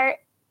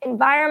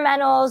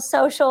environmental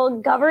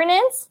social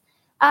governance,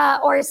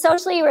 or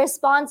socially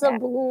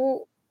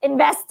responsible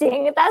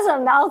investing. That's a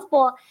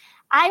mouthful.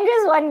 I'm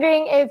just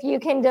wondering if you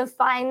can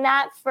define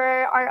that for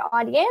our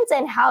audience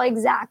and how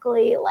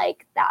exactly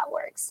like that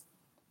works.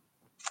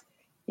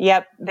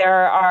 Yep,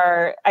 there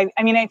are.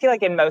 I mean, I feel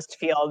like in most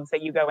fields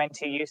that you go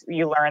into,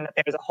 you learn that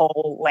there's a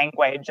whole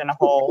language and a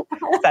whole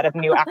set of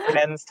new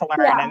acronyms to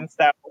learn. Yeah. And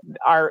so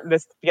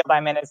this field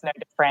I'm in is no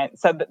different.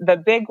 So the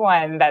big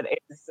one that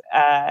is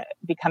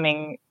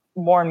becoming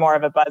more and more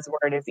of a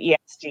buzzword is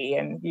ESG,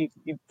 and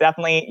you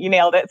definitely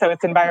nailed it. So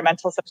it's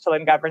environmental, social,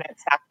 and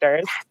governance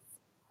factors.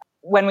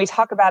 When we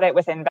talk about it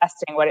with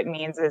investing, what it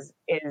means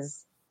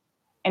is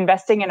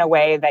investing in a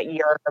way that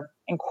you're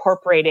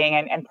incorporating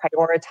and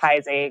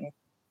prioritizing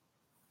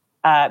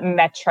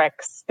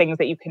metrics, things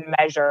that you can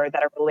measure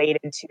that are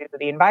related to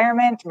the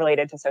environment,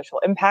 related to social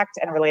impact,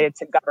 and related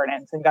to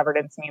governance. And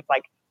governance means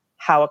like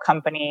how a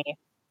company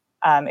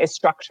is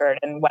structured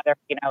and whether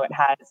it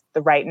has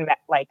the right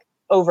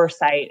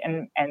oversight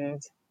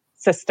and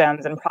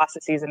systems and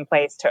processes in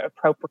place to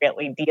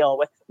appropriately deal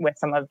with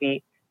some of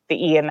the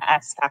E and the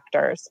S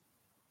factors.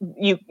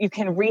 You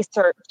can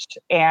research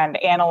and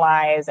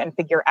analyze and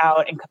figure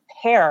out and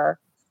compare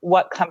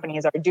what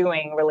companies are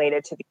doing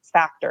related to these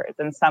factors.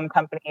 And some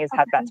companies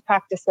have best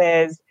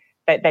practices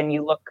that then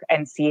you look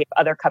and see if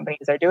other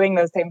companies are doing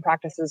those same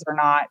practices or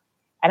not.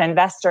 And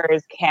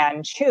investors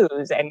can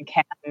choose and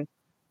can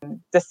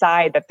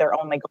decide that they're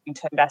only going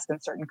to invest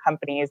in certain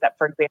companies that,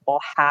 for example,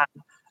 have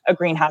a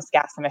greenhouse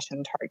gas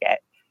emission target.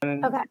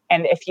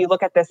 And if you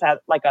look at this at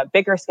like a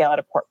bigger scale, at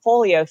a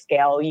portfolio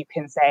scale, you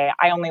can say,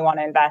 I only want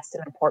to invest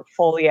in a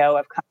portfolio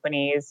of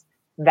companies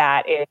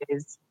that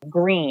is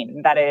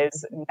green, that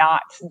is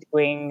not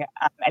doing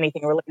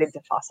anything related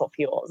to fossil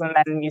fuels. And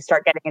then you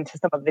start getting into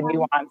some of the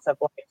nuance of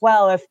like,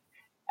 well, if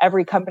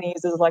every company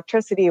uses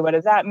electricity, what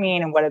does that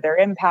mean? And what are their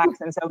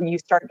impacts? And so you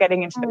start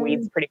getting into the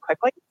weeds pretty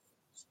quickly.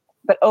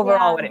 But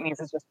overall, what it means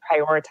is just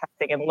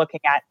prioritizing and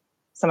looking at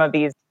some of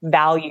these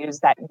values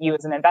that you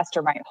as an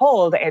investor might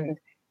hold. And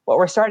what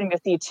we're starting to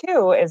see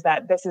too is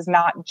that this is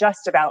not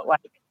just about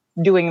like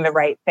doing the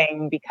right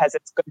thing because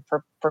it's good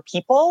for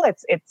people.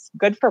 It's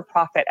good for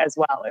profit as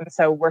well. And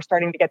so we're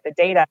starting to get the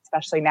data,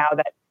 especially now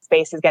that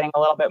space is getting a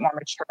little bit more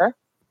mature,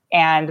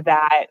 and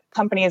that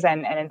companies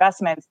and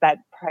investments that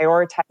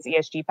prioritize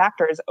ESG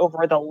factors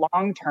over the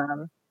long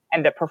term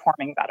end up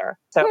performing better.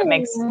 So it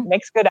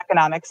makes good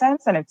economic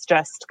sense, and it's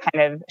just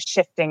kind of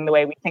shifting the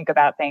way we think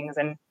about things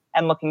and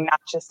looking not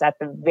just at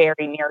the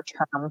very near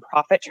term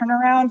profit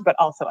turnaround, but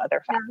also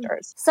other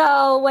factors.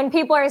 So when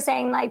people are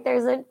saying like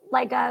there's a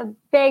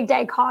big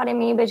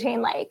dichotomy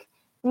between like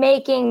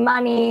making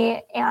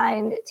money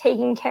and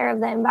taking care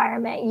of the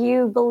environment,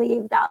 you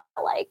believe that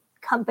like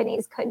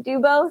companies could do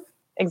both?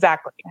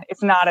 Exactly.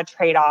 It's not a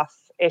trade-off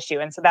issue.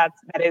 And so that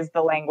is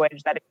the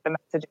language, that is the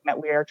messaging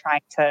that we are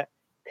trying to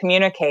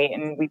communicate.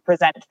 And we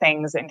present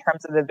things in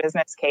terms of the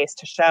business case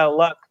to show,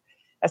 look,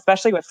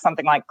 especially with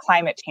something like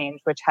climate change,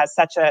 which has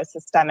such a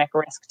systemic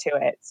risk to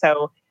it.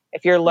 So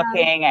if you're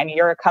looking and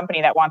you're a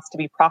company that wants to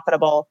be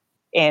profitable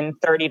in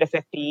 30 to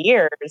 50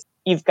 years,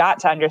 you've got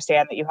to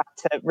understand that you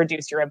have to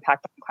reduce your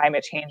impact on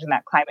climate change, and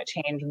that climate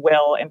change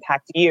will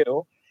impact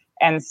you.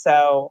 And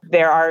so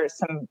there are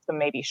some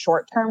maybe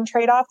short-term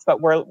trade-offs, but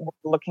we're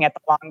looking at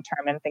the long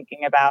term and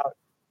thinking about,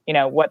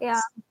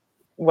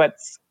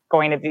 what's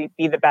going to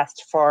be the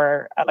best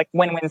for like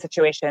win-win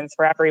situations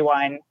for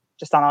everyone,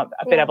 just on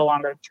a bit of a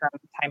longer term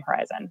time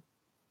horizon.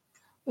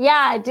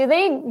 Yeah. Do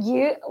they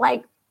use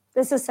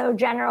this is so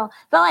general,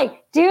 but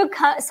like, do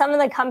some of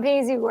the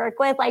companies you work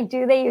with, like,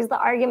 do they use the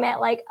argument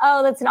like,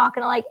 oh, that's not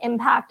going to like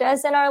impact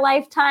us in our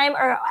lifetime?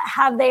 Or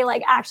have they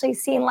like actually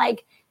seen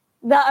like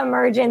the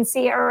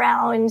emergency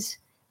around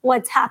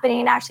what's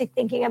happening and actually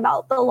thinking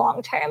about the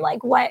long term?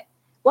 Like what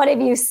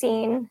have you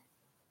seen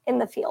in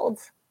the field?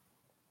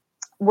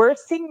 We're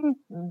seeing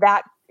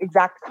that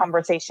exact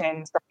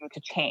conversation starting to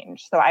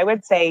change. So I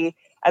would say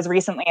as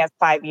recently as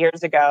 5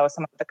 years ago,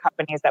 some of the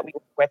companies that we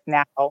work with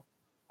now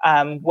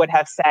would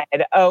have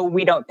said, oh,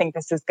 we don't think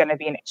this is going to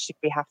be an issue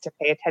we have to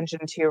pay attention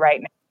to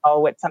right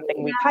now. It's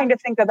something we kind of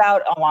think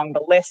about along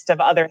the list of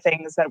other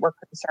things that we're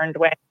concerned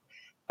with.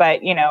 But,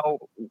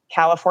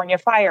 California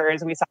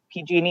fires, we saw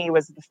PG&E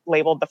was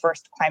labeled the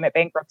first climate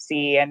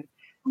bankruptcy, and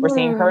we're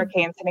seeing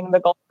hurricanes hitting the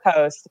Gulf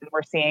Coast, and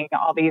we're seeing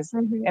all these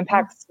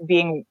impacts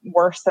being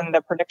worse than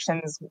the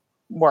predictions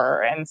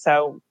were. And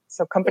so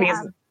companies,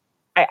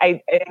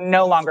 I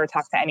no longer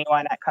talk to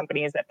anyone at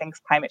companies that thinks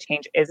climate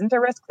change isn't a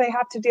risk they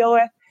have to deal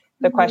with.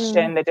 The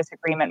question, the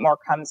disagreement more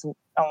comes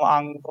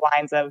along the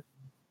lines of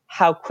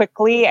how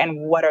quickly and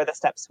what are the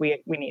steps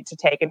we need to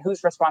take and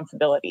whose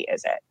responsibility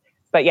is it?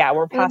 But yeah,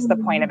 we're past the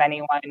point of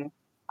anyone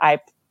I've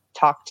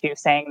talked to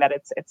saying that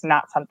it's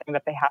not something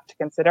that they have to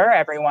consider.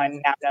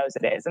 Everyone now knows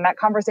it is. And that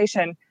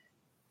conversation,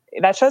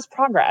 that shows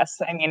progress.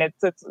 I mean,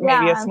 it's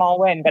maybe a small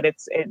win, but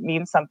it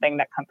means something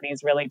that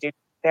companies really do.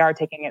 They are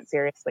taking it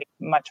seriously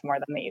much more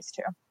than they used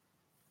to.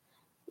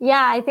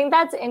 Yeah, I think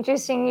that's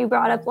interesting. You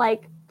brought up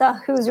like the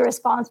who's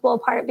responsible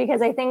part,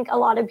 because I think a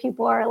lot of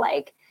people are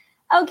like,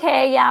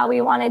 okay, yeah,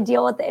 we want to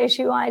deal with the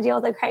issue, we want to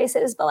deal with the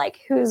crisis, but like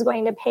who's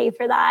going to pay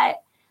for that?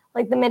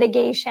 Like the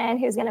mitigation,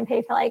 who's going to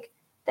pay for like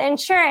the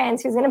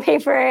insurance, who's going to pay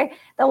for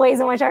the ways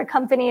in which our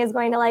company is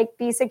going to like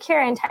be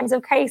secure in times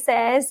of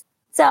crisis.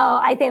 So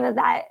I think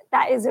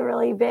that is a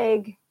really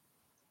big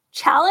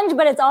challenge,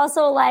 but it's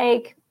also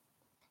like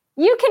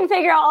you can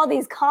figure out all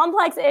these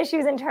complex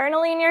issues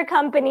internally in your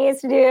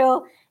companies to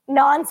do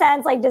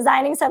nonsense like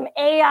designing some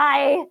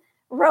AI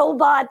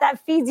robot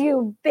that feeds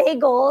you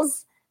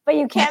bagels, but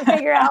you can't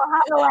figure out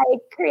how to like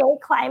create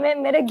climate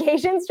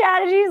mitigation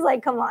strategies.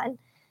 Like, come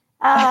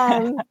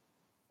on.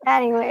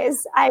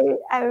 Anyways, I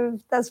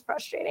that's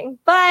frustrating,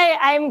 but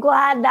I'm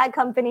glad that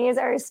companies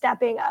are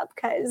stepping up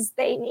because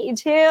they need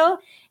to,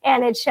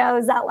 and it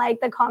shows that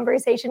like the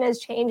conversation is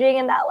changing,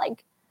 and that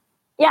like,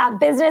 yeah,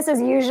 business as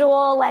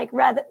usual, like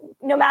rather,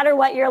 no matter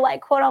what your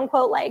like quote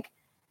unquote like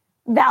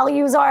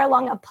values are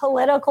along a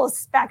political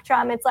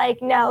spectrum, it's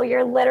like, no,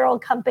 your literal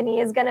company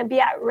is going to be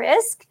at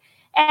risk.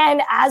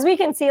 And as we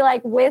can see,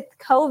 like with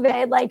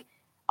COVID, like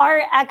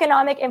our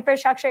economic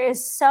infrastructure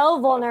is so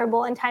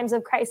vulnerable in times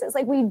of crisis.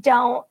 Like we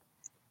don't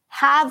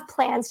have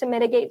plans to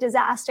mitigate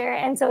disaster.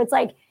 And so it's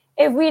like,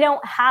 if we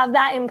don't have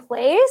that in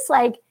place,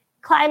 like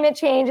climate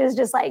change is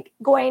just like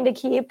going to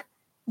keep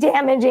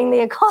damaging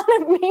the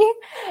economy.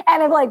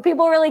 And if like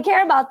people really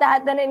care about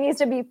that, then it needs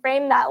to be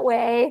framed that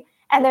way.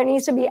 And there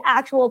needs to be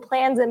actual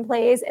plans in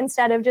place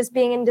instead of just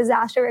being in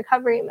disaster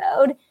recovery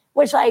mode,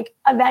 which like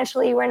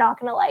eventually we're not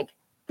going to like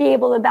be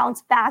able to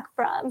bounce back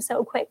from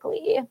so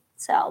quickly.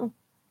 So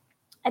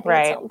I think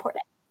it's so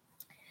important.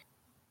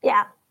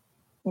 Yeah.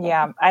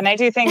 Yeah. And I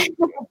do think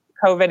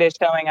COVID is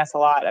showing us a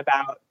lot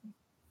about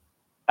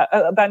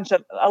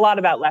a lot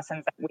about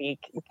lessons that we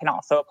can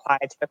also apply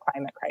to the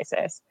climate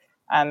crisis.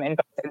 In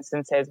both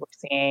instances, we're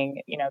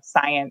seeing,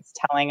 science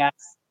telling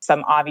us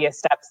some obvious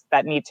steps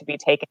that need to be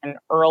taken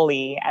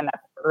early, and that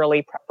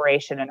early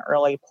preparation and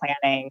early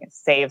planning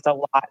saves a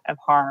lot of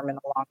harm in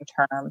the long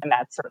term. And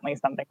that's certainly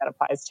something that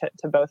applies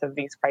to both of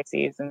these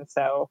crises. And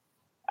so,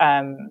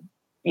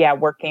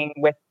 working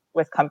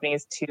with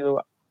companies to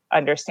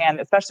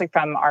understand, especially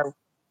from our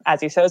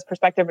As You Sow's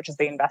perspective, which is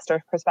the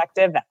investor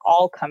perspective, that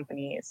all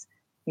companies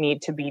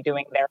need to be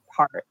doing their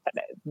part,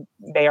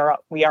 that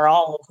we are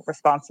all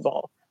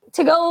responsible.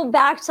 To go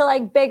back to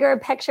like bigger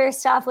picture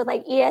stuff with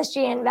like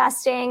ESG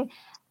investing,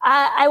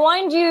 I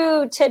wanted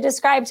you to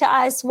describe to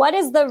us, what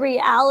is the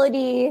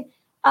reality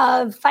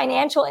of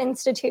financial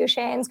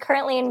institutions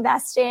currently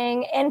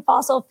investing in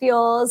fossil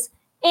fuels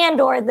and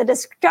or the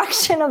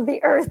destruction of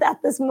the earth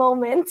at this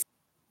moment?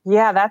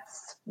 Yeah,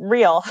 that's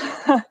real.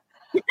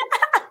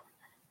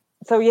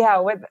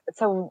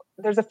 So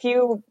there's a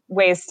few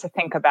ways to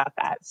think about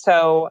that.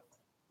 So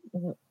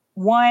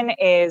one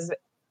is,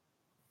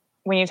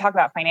 when you talk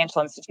about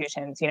financial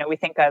institutions, we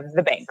think of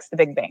the banks, the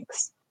big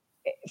banks.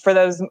 For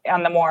those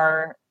on the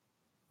more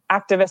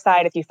activist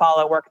side, if you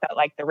follow work that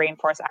like the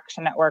Rainforest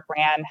Action Network,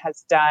 RAN,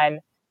 has done,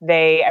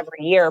 they every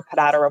year put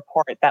out a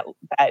report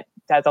that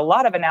does a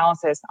lot of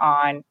analysis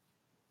on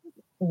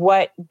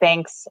what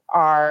banks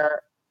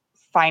are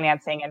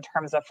financing in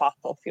terms of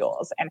fossil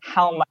fuels and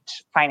how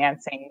much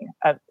financing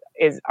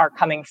are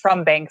coming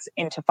from banks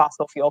into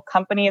fossil fuel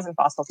companies and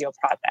fossil fuel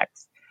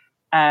projects.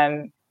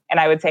 And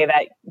I would say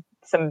that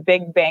some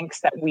big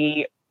banks that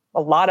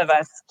a lot of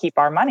us keep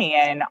our money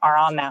in are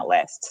on that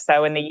list.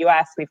 So in the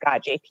US, we've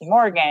got JP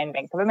Morgan,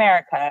 Bank of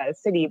America,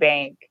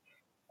 Citibank,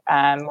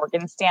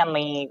 Morgan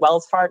Stanley,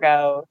 Wells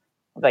Fargo.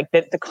 Like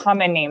the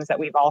common names that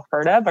we've all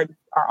heard of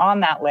are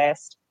on that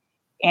list.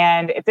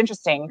 And it's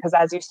interesting because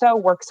As You Sow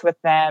works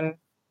with them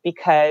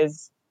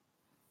because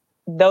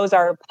those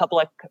are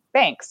public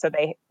banks. So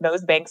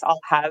those banks all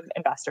have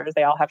investors,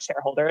 they all have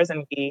shareholders,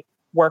 and we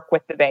work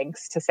with the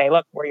banks to say,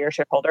 look, we're your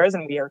shareholders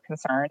and we are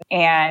concerned.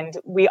 And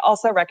we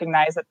also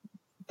recognize that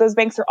those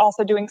banks are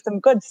also doing some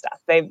good stuff.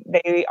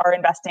 They are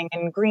investing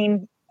in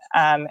green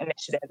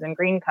initiatives and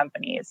green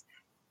companies.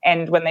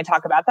 And when they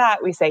talk about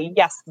that, we say,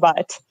 yes,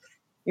 but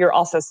you're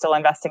also still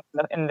investing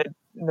in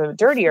the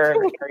dirtier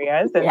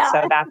areas. And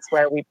so that's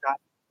where we've got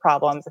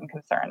problems and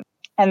concerns.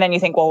 And then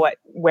you think, well,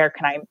 where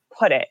can I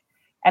put it?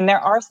 And there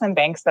are some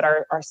banks that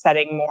are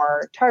setting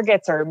more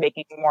targets or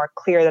making more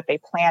clear that they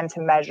plan to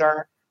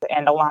measure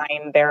and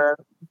align their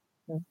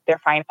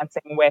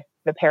financing with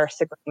the Paris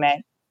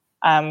Agreement.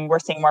 We're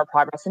seeing more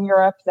progress in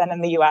Europe than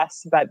in the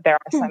US, but there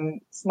are some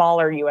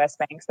smaller US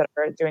banks that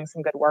are doing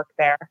some good work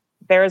there.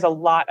 There is a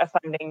lot of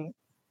funding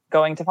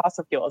going to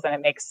fossil fuels, and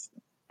it makes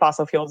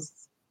fossil fuels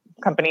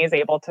companies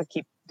able to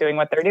keep doing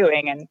what they're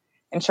doing. And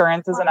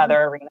insurance is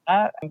another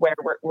arena where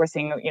we're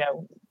seeing,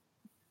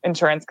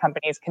 insurance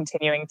companies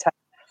continuing to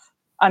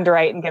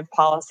underwrite and give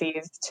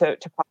policies to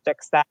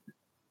projects that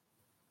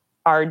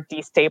are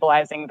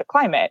destabilizing the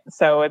climate.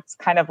 So it's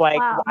kind of like,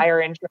 why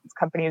are insurance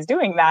companies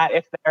doing that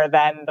if they're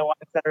then the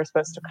ones that are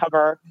supposed to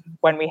cover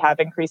when we have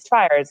increased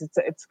fires?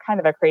 It's kind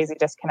of a crazy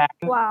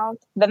disconnect. Wow.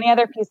 Then the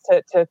other piece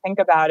to think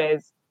about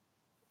is,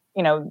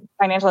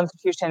 financial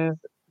institutions,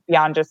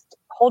 beyond just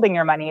holding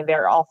your money, they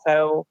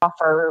also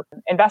offer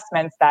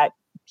investments that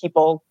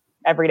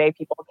everyday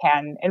people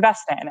can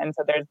invest in. And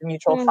so there's the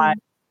mutual fund.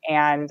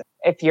 And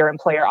if your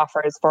employer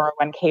offers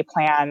 401k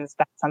plans,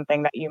 that's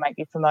something that you might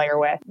be familiar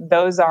with.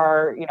 Those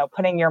are,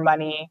 putting your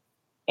money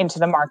into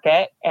the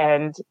market,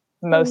 and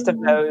most of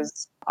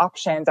those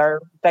options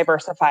are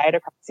diversified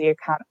across the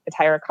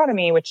entire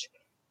economy, which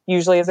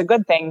usually is a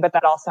good thing, but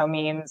that also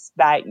means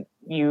that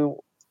you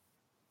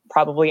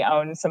probably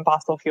own some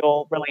fossil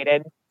fuel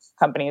related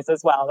companies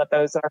as well, that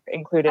those are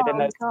included in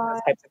those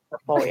types of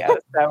portfolios.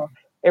 So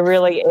it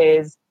really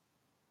is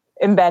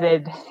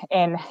embedded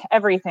in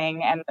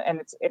everything, and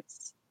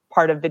it's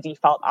part of the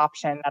default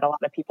option that a lot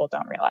of people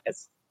don't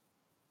realize.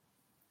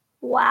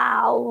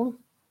 Wow.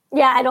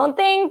 Yeah, I don't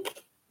even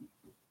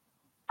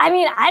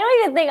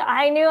think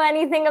I knew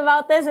anything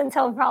about this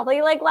until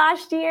probably like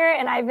last year,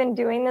 and I've been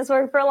doing this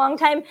work for a long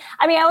time.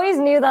 I always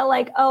knew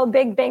that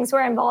big banks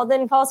were involved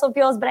in fossil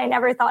fuels, but I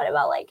never thought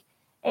about like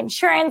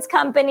insurance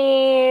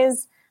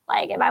companies,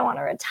 like if I want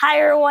to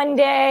retire one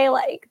day,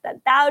 like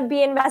that would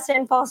be invested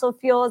in fossil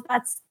fuels.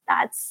 That's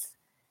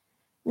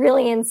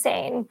really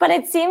insane. But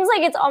it seems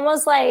like it's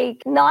almost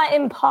like not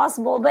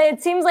impossible, but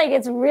it seems like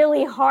it's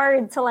really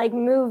hard to like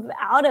move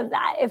out of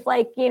that if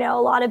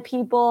a lot of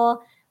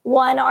people,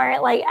 one,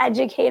 aren't like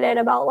educated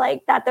about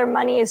like that their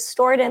money is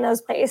stored in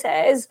those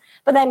places.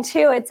 But then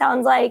two, it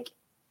sounds like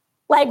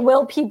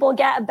will people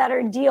get a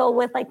better deal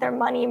with like their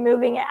money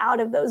moving it out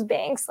of those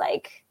banks?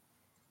 Like,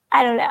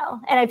 I don't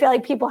know. And I feel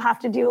like people have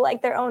to do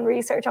like their own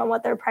research on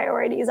what their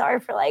priorities are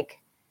for like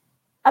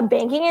a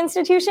banking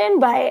institution.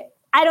 But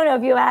I don't know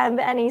if you have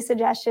any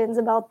suggestions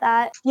about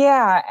that.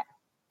 Yeah.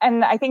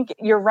 And I think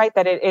you're right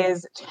that it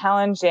is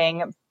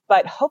challenging,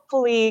 but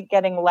hopefully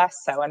getting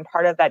less so. And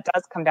part of that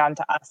does come down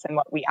to us and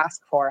what we ask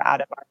for out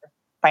of our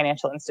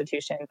financial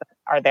institutions that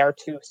are there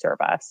to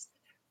serve us.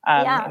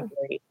 In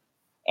theory.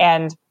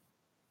 And,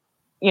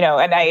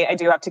 and I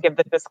do have to give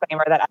the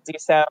disclaimer that As You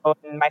Sow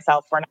and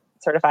myself, we're not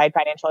certified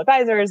financial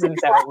advisors. And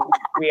so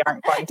we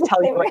aren't going to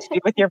tell you what to do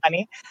with your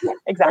money.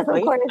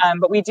 Exactly.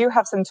 But we do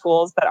have some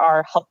tools that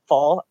are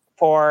helpful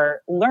for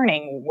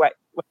learning what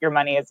your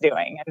money is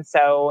doing. And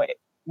so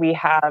we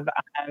have,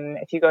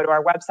 if you go to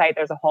our website,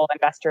 there's a whole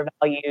investor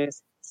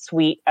values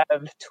suite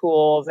of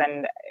tools.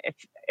 And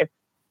if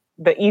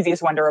the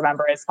easiest one to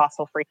remember is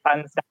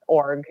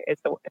fossilfreefunds.org is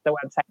the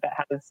website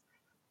that has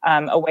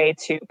a way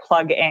to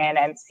plug in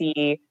and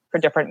see for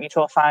different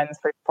mutual funds,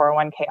 for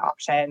 401k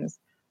options,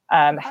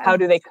 how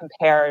do they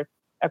compare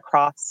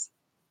across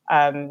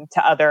to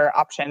other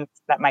options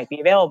that might be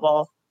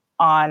available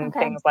on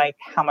things like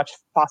how much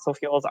fossil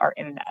fuels are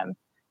in them.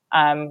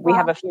 We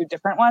have a few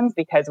different ones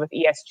because with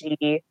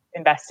ESG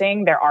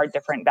investing, there are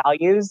different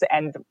values.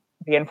 And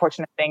the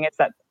unfortunate thing is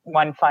that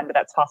one fund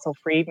that's fossil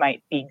free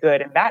might be good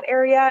in that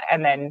area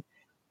and then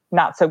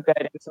not so good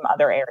in some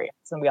other areas.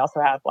 And we also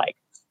have like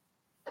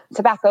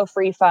tobacco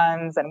free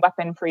funds and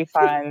weapon free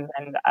funds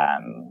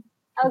and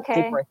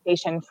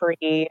deforestation free.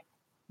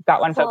 We've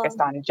got one focused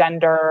on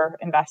gender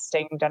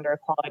investing, gender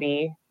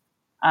equality.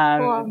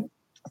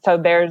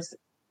 So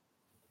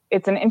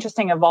it's an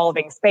interesting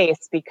evolving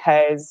space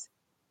because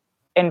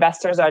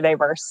investors are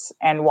diverse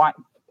and want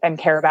and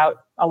care about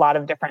a lot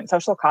of different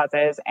social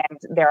causes. And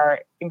there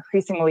are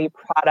increasingly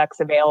products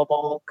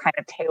available kind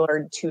of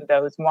tailored to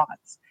those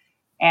wants.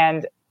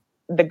 And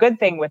the good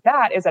thing with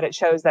that is that it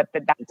shows that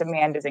that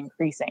demand is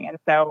increasing. And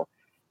so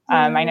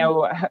I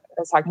know I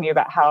was talking to you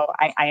about how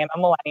I am a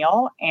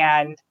millennial,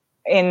 and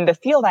in the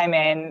field I'm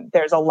in,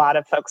 there's a lot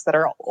of folks that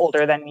are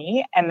older than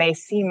me, and they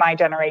see my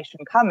generation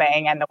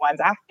coming and the ones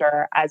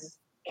after as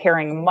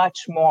caring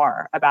much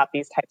more about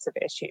these types of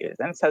issues.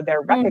 And so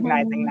they're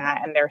recognizing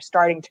that, and they're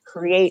starting to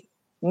create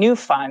new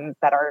funds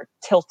that are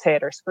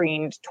tilted or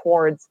screened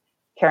towards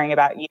caring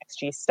about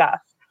ESG stuff.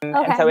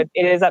 And so it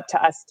is up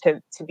to us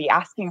to be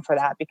asking for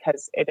that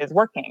because it is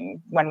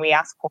working. When we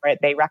ask for it,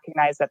 they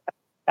recognize that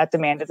that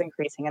demand is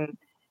increasing,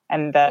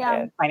 and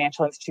the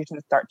financial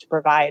institutions start to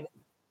provide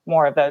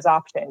more of those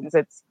options.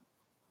 It's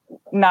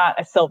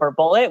not a silver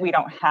bullet. We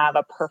don't have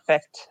a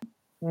perfect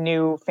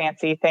new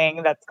fancy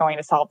thing that's going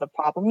to solve the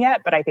problem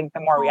yet, but I think the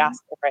more we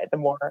ask for it, the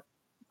more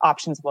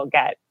options we'll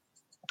get.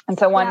 And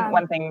so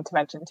one thing to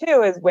mention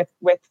too is with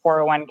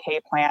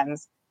 401k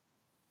plans,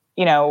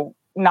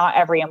 not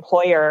every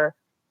employer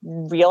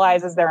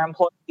realizes their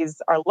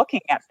employees are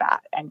looking at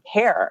that and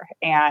care.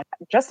 And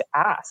just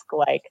ask,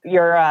 like,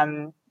 your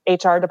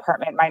HR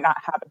department might not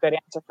have a good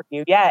answer for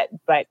you yet,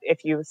 but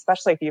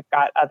especially if you've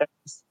got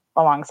others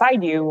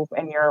alongside you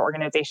in your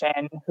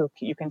organization who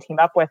you can team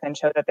up with and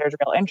show that there's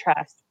real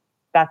interest,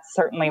 that's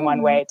certainly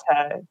one way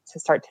to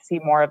start to see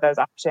more of those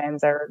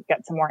options or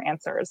get some more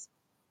answers.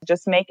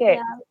 Just make it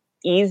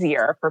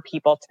easier for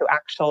people to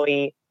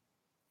actually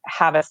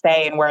have a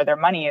say in where their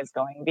money is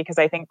going. Because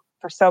I think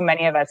for so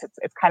many of us,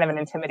 it's kind of an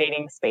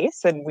intimidating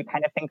space. And we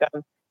kind of think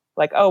of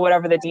like, oh,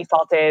 whatever the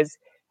default is,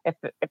 if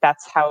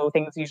that's how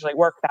things usually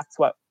work, that's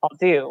what I'll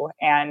do.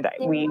 And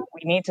we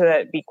need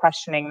to be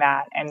questioning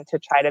that and to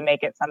try to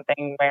make it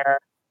something where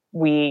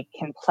we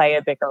can play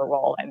a bigger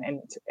role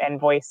and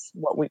voice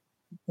what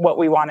what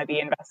we want to be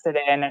invested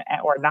in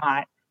or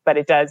not. But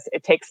it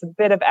takes a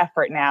bit of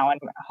effort now, and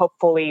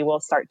hopefully we'll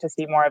start to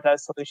see more of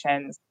those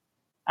solutions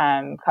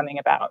coming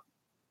about.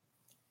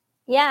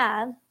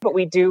 Yeah. But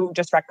we do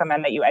just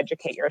recommend that you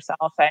educate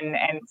yourself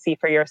and see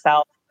for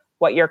yourself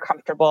what you're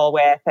comfortable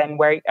with and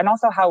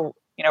also how,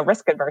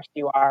 risk adverse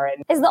you are.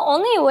 And is the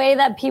only way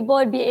that people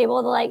would be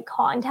able to like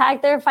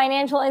contact their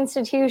financial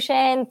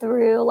institution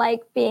through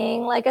like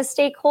being like a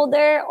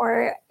stakeholder,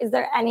 or is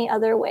there any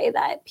other way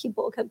that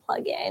people could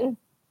plug in?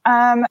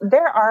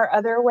 There are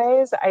other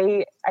ways.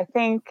 I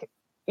think,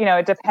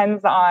 it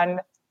depends on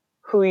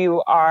who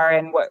you are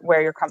and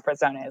where your comfort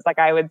zone is. Like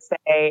I would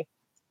say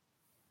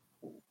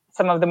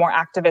some of the more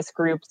activist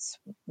groups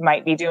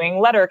might be doing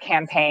letter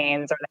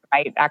campaigns, or they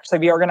might actually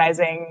be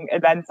organizing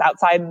events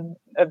outside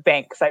of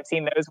banks. I've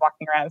seen those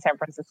walking around San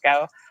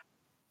Francisco.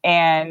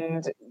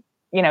 And,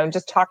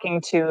 just talking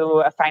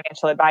to a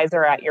financial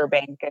advisor at your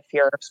bank, if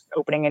you're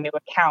opening a new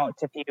account,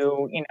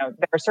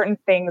 there are certain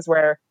things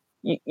where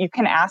you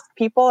can ask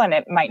people, and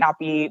it might not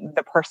be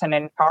the person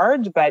in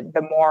charge, but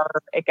the more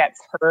it gets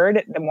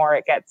heard, the more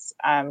it gets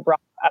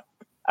brought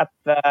up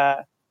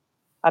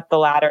the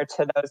ladder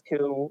to those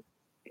who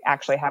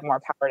actually have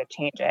more power to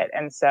change it.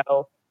 And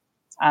so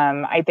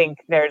I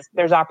think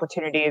there's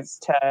opportunities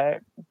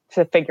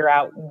to figure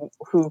out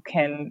who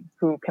can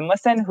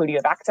listen, who do you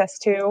have access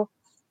to,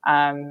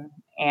 and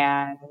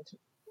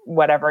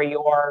whatever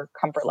your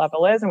comfort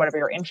level is and whatever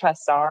your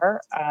interests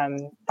are,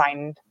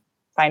 find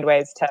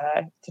ways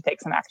to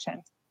take some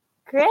action.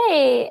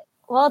 Great.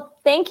 Well,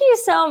 thank you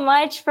so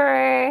much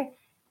for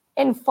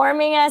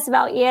informing us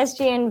about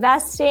ESG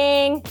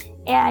investing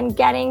and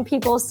getting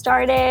people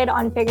started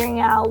on figuring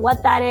out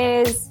what that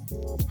is,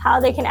 how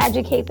they can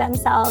educate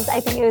themselves. I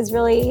think it was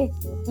really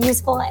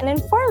useful and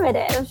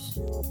informative.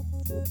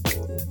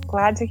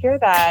 Glad to hear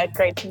that.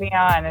 Great to be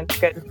on. It's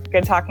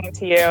good talking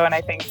to you. And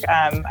I think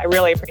I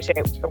really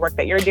appreciate the work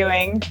that you're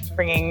doing,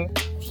 bringing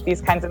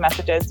these kinds of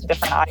messages to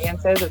different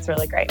audiences. It's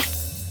really great.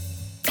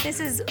 This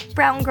is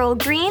Brown Girl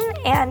Green,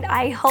 and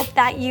I hope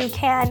that you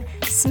can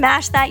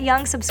smash that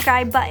young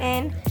subscribe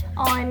button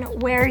on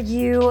where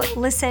you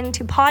listen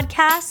to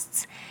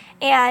podcasts.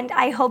 And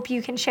I hope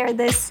you can share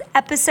this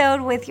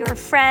episode with your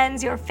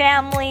friends, your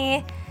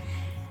family,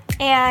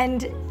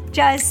 and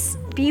just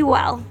be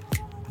well.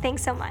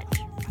 Thanks so much.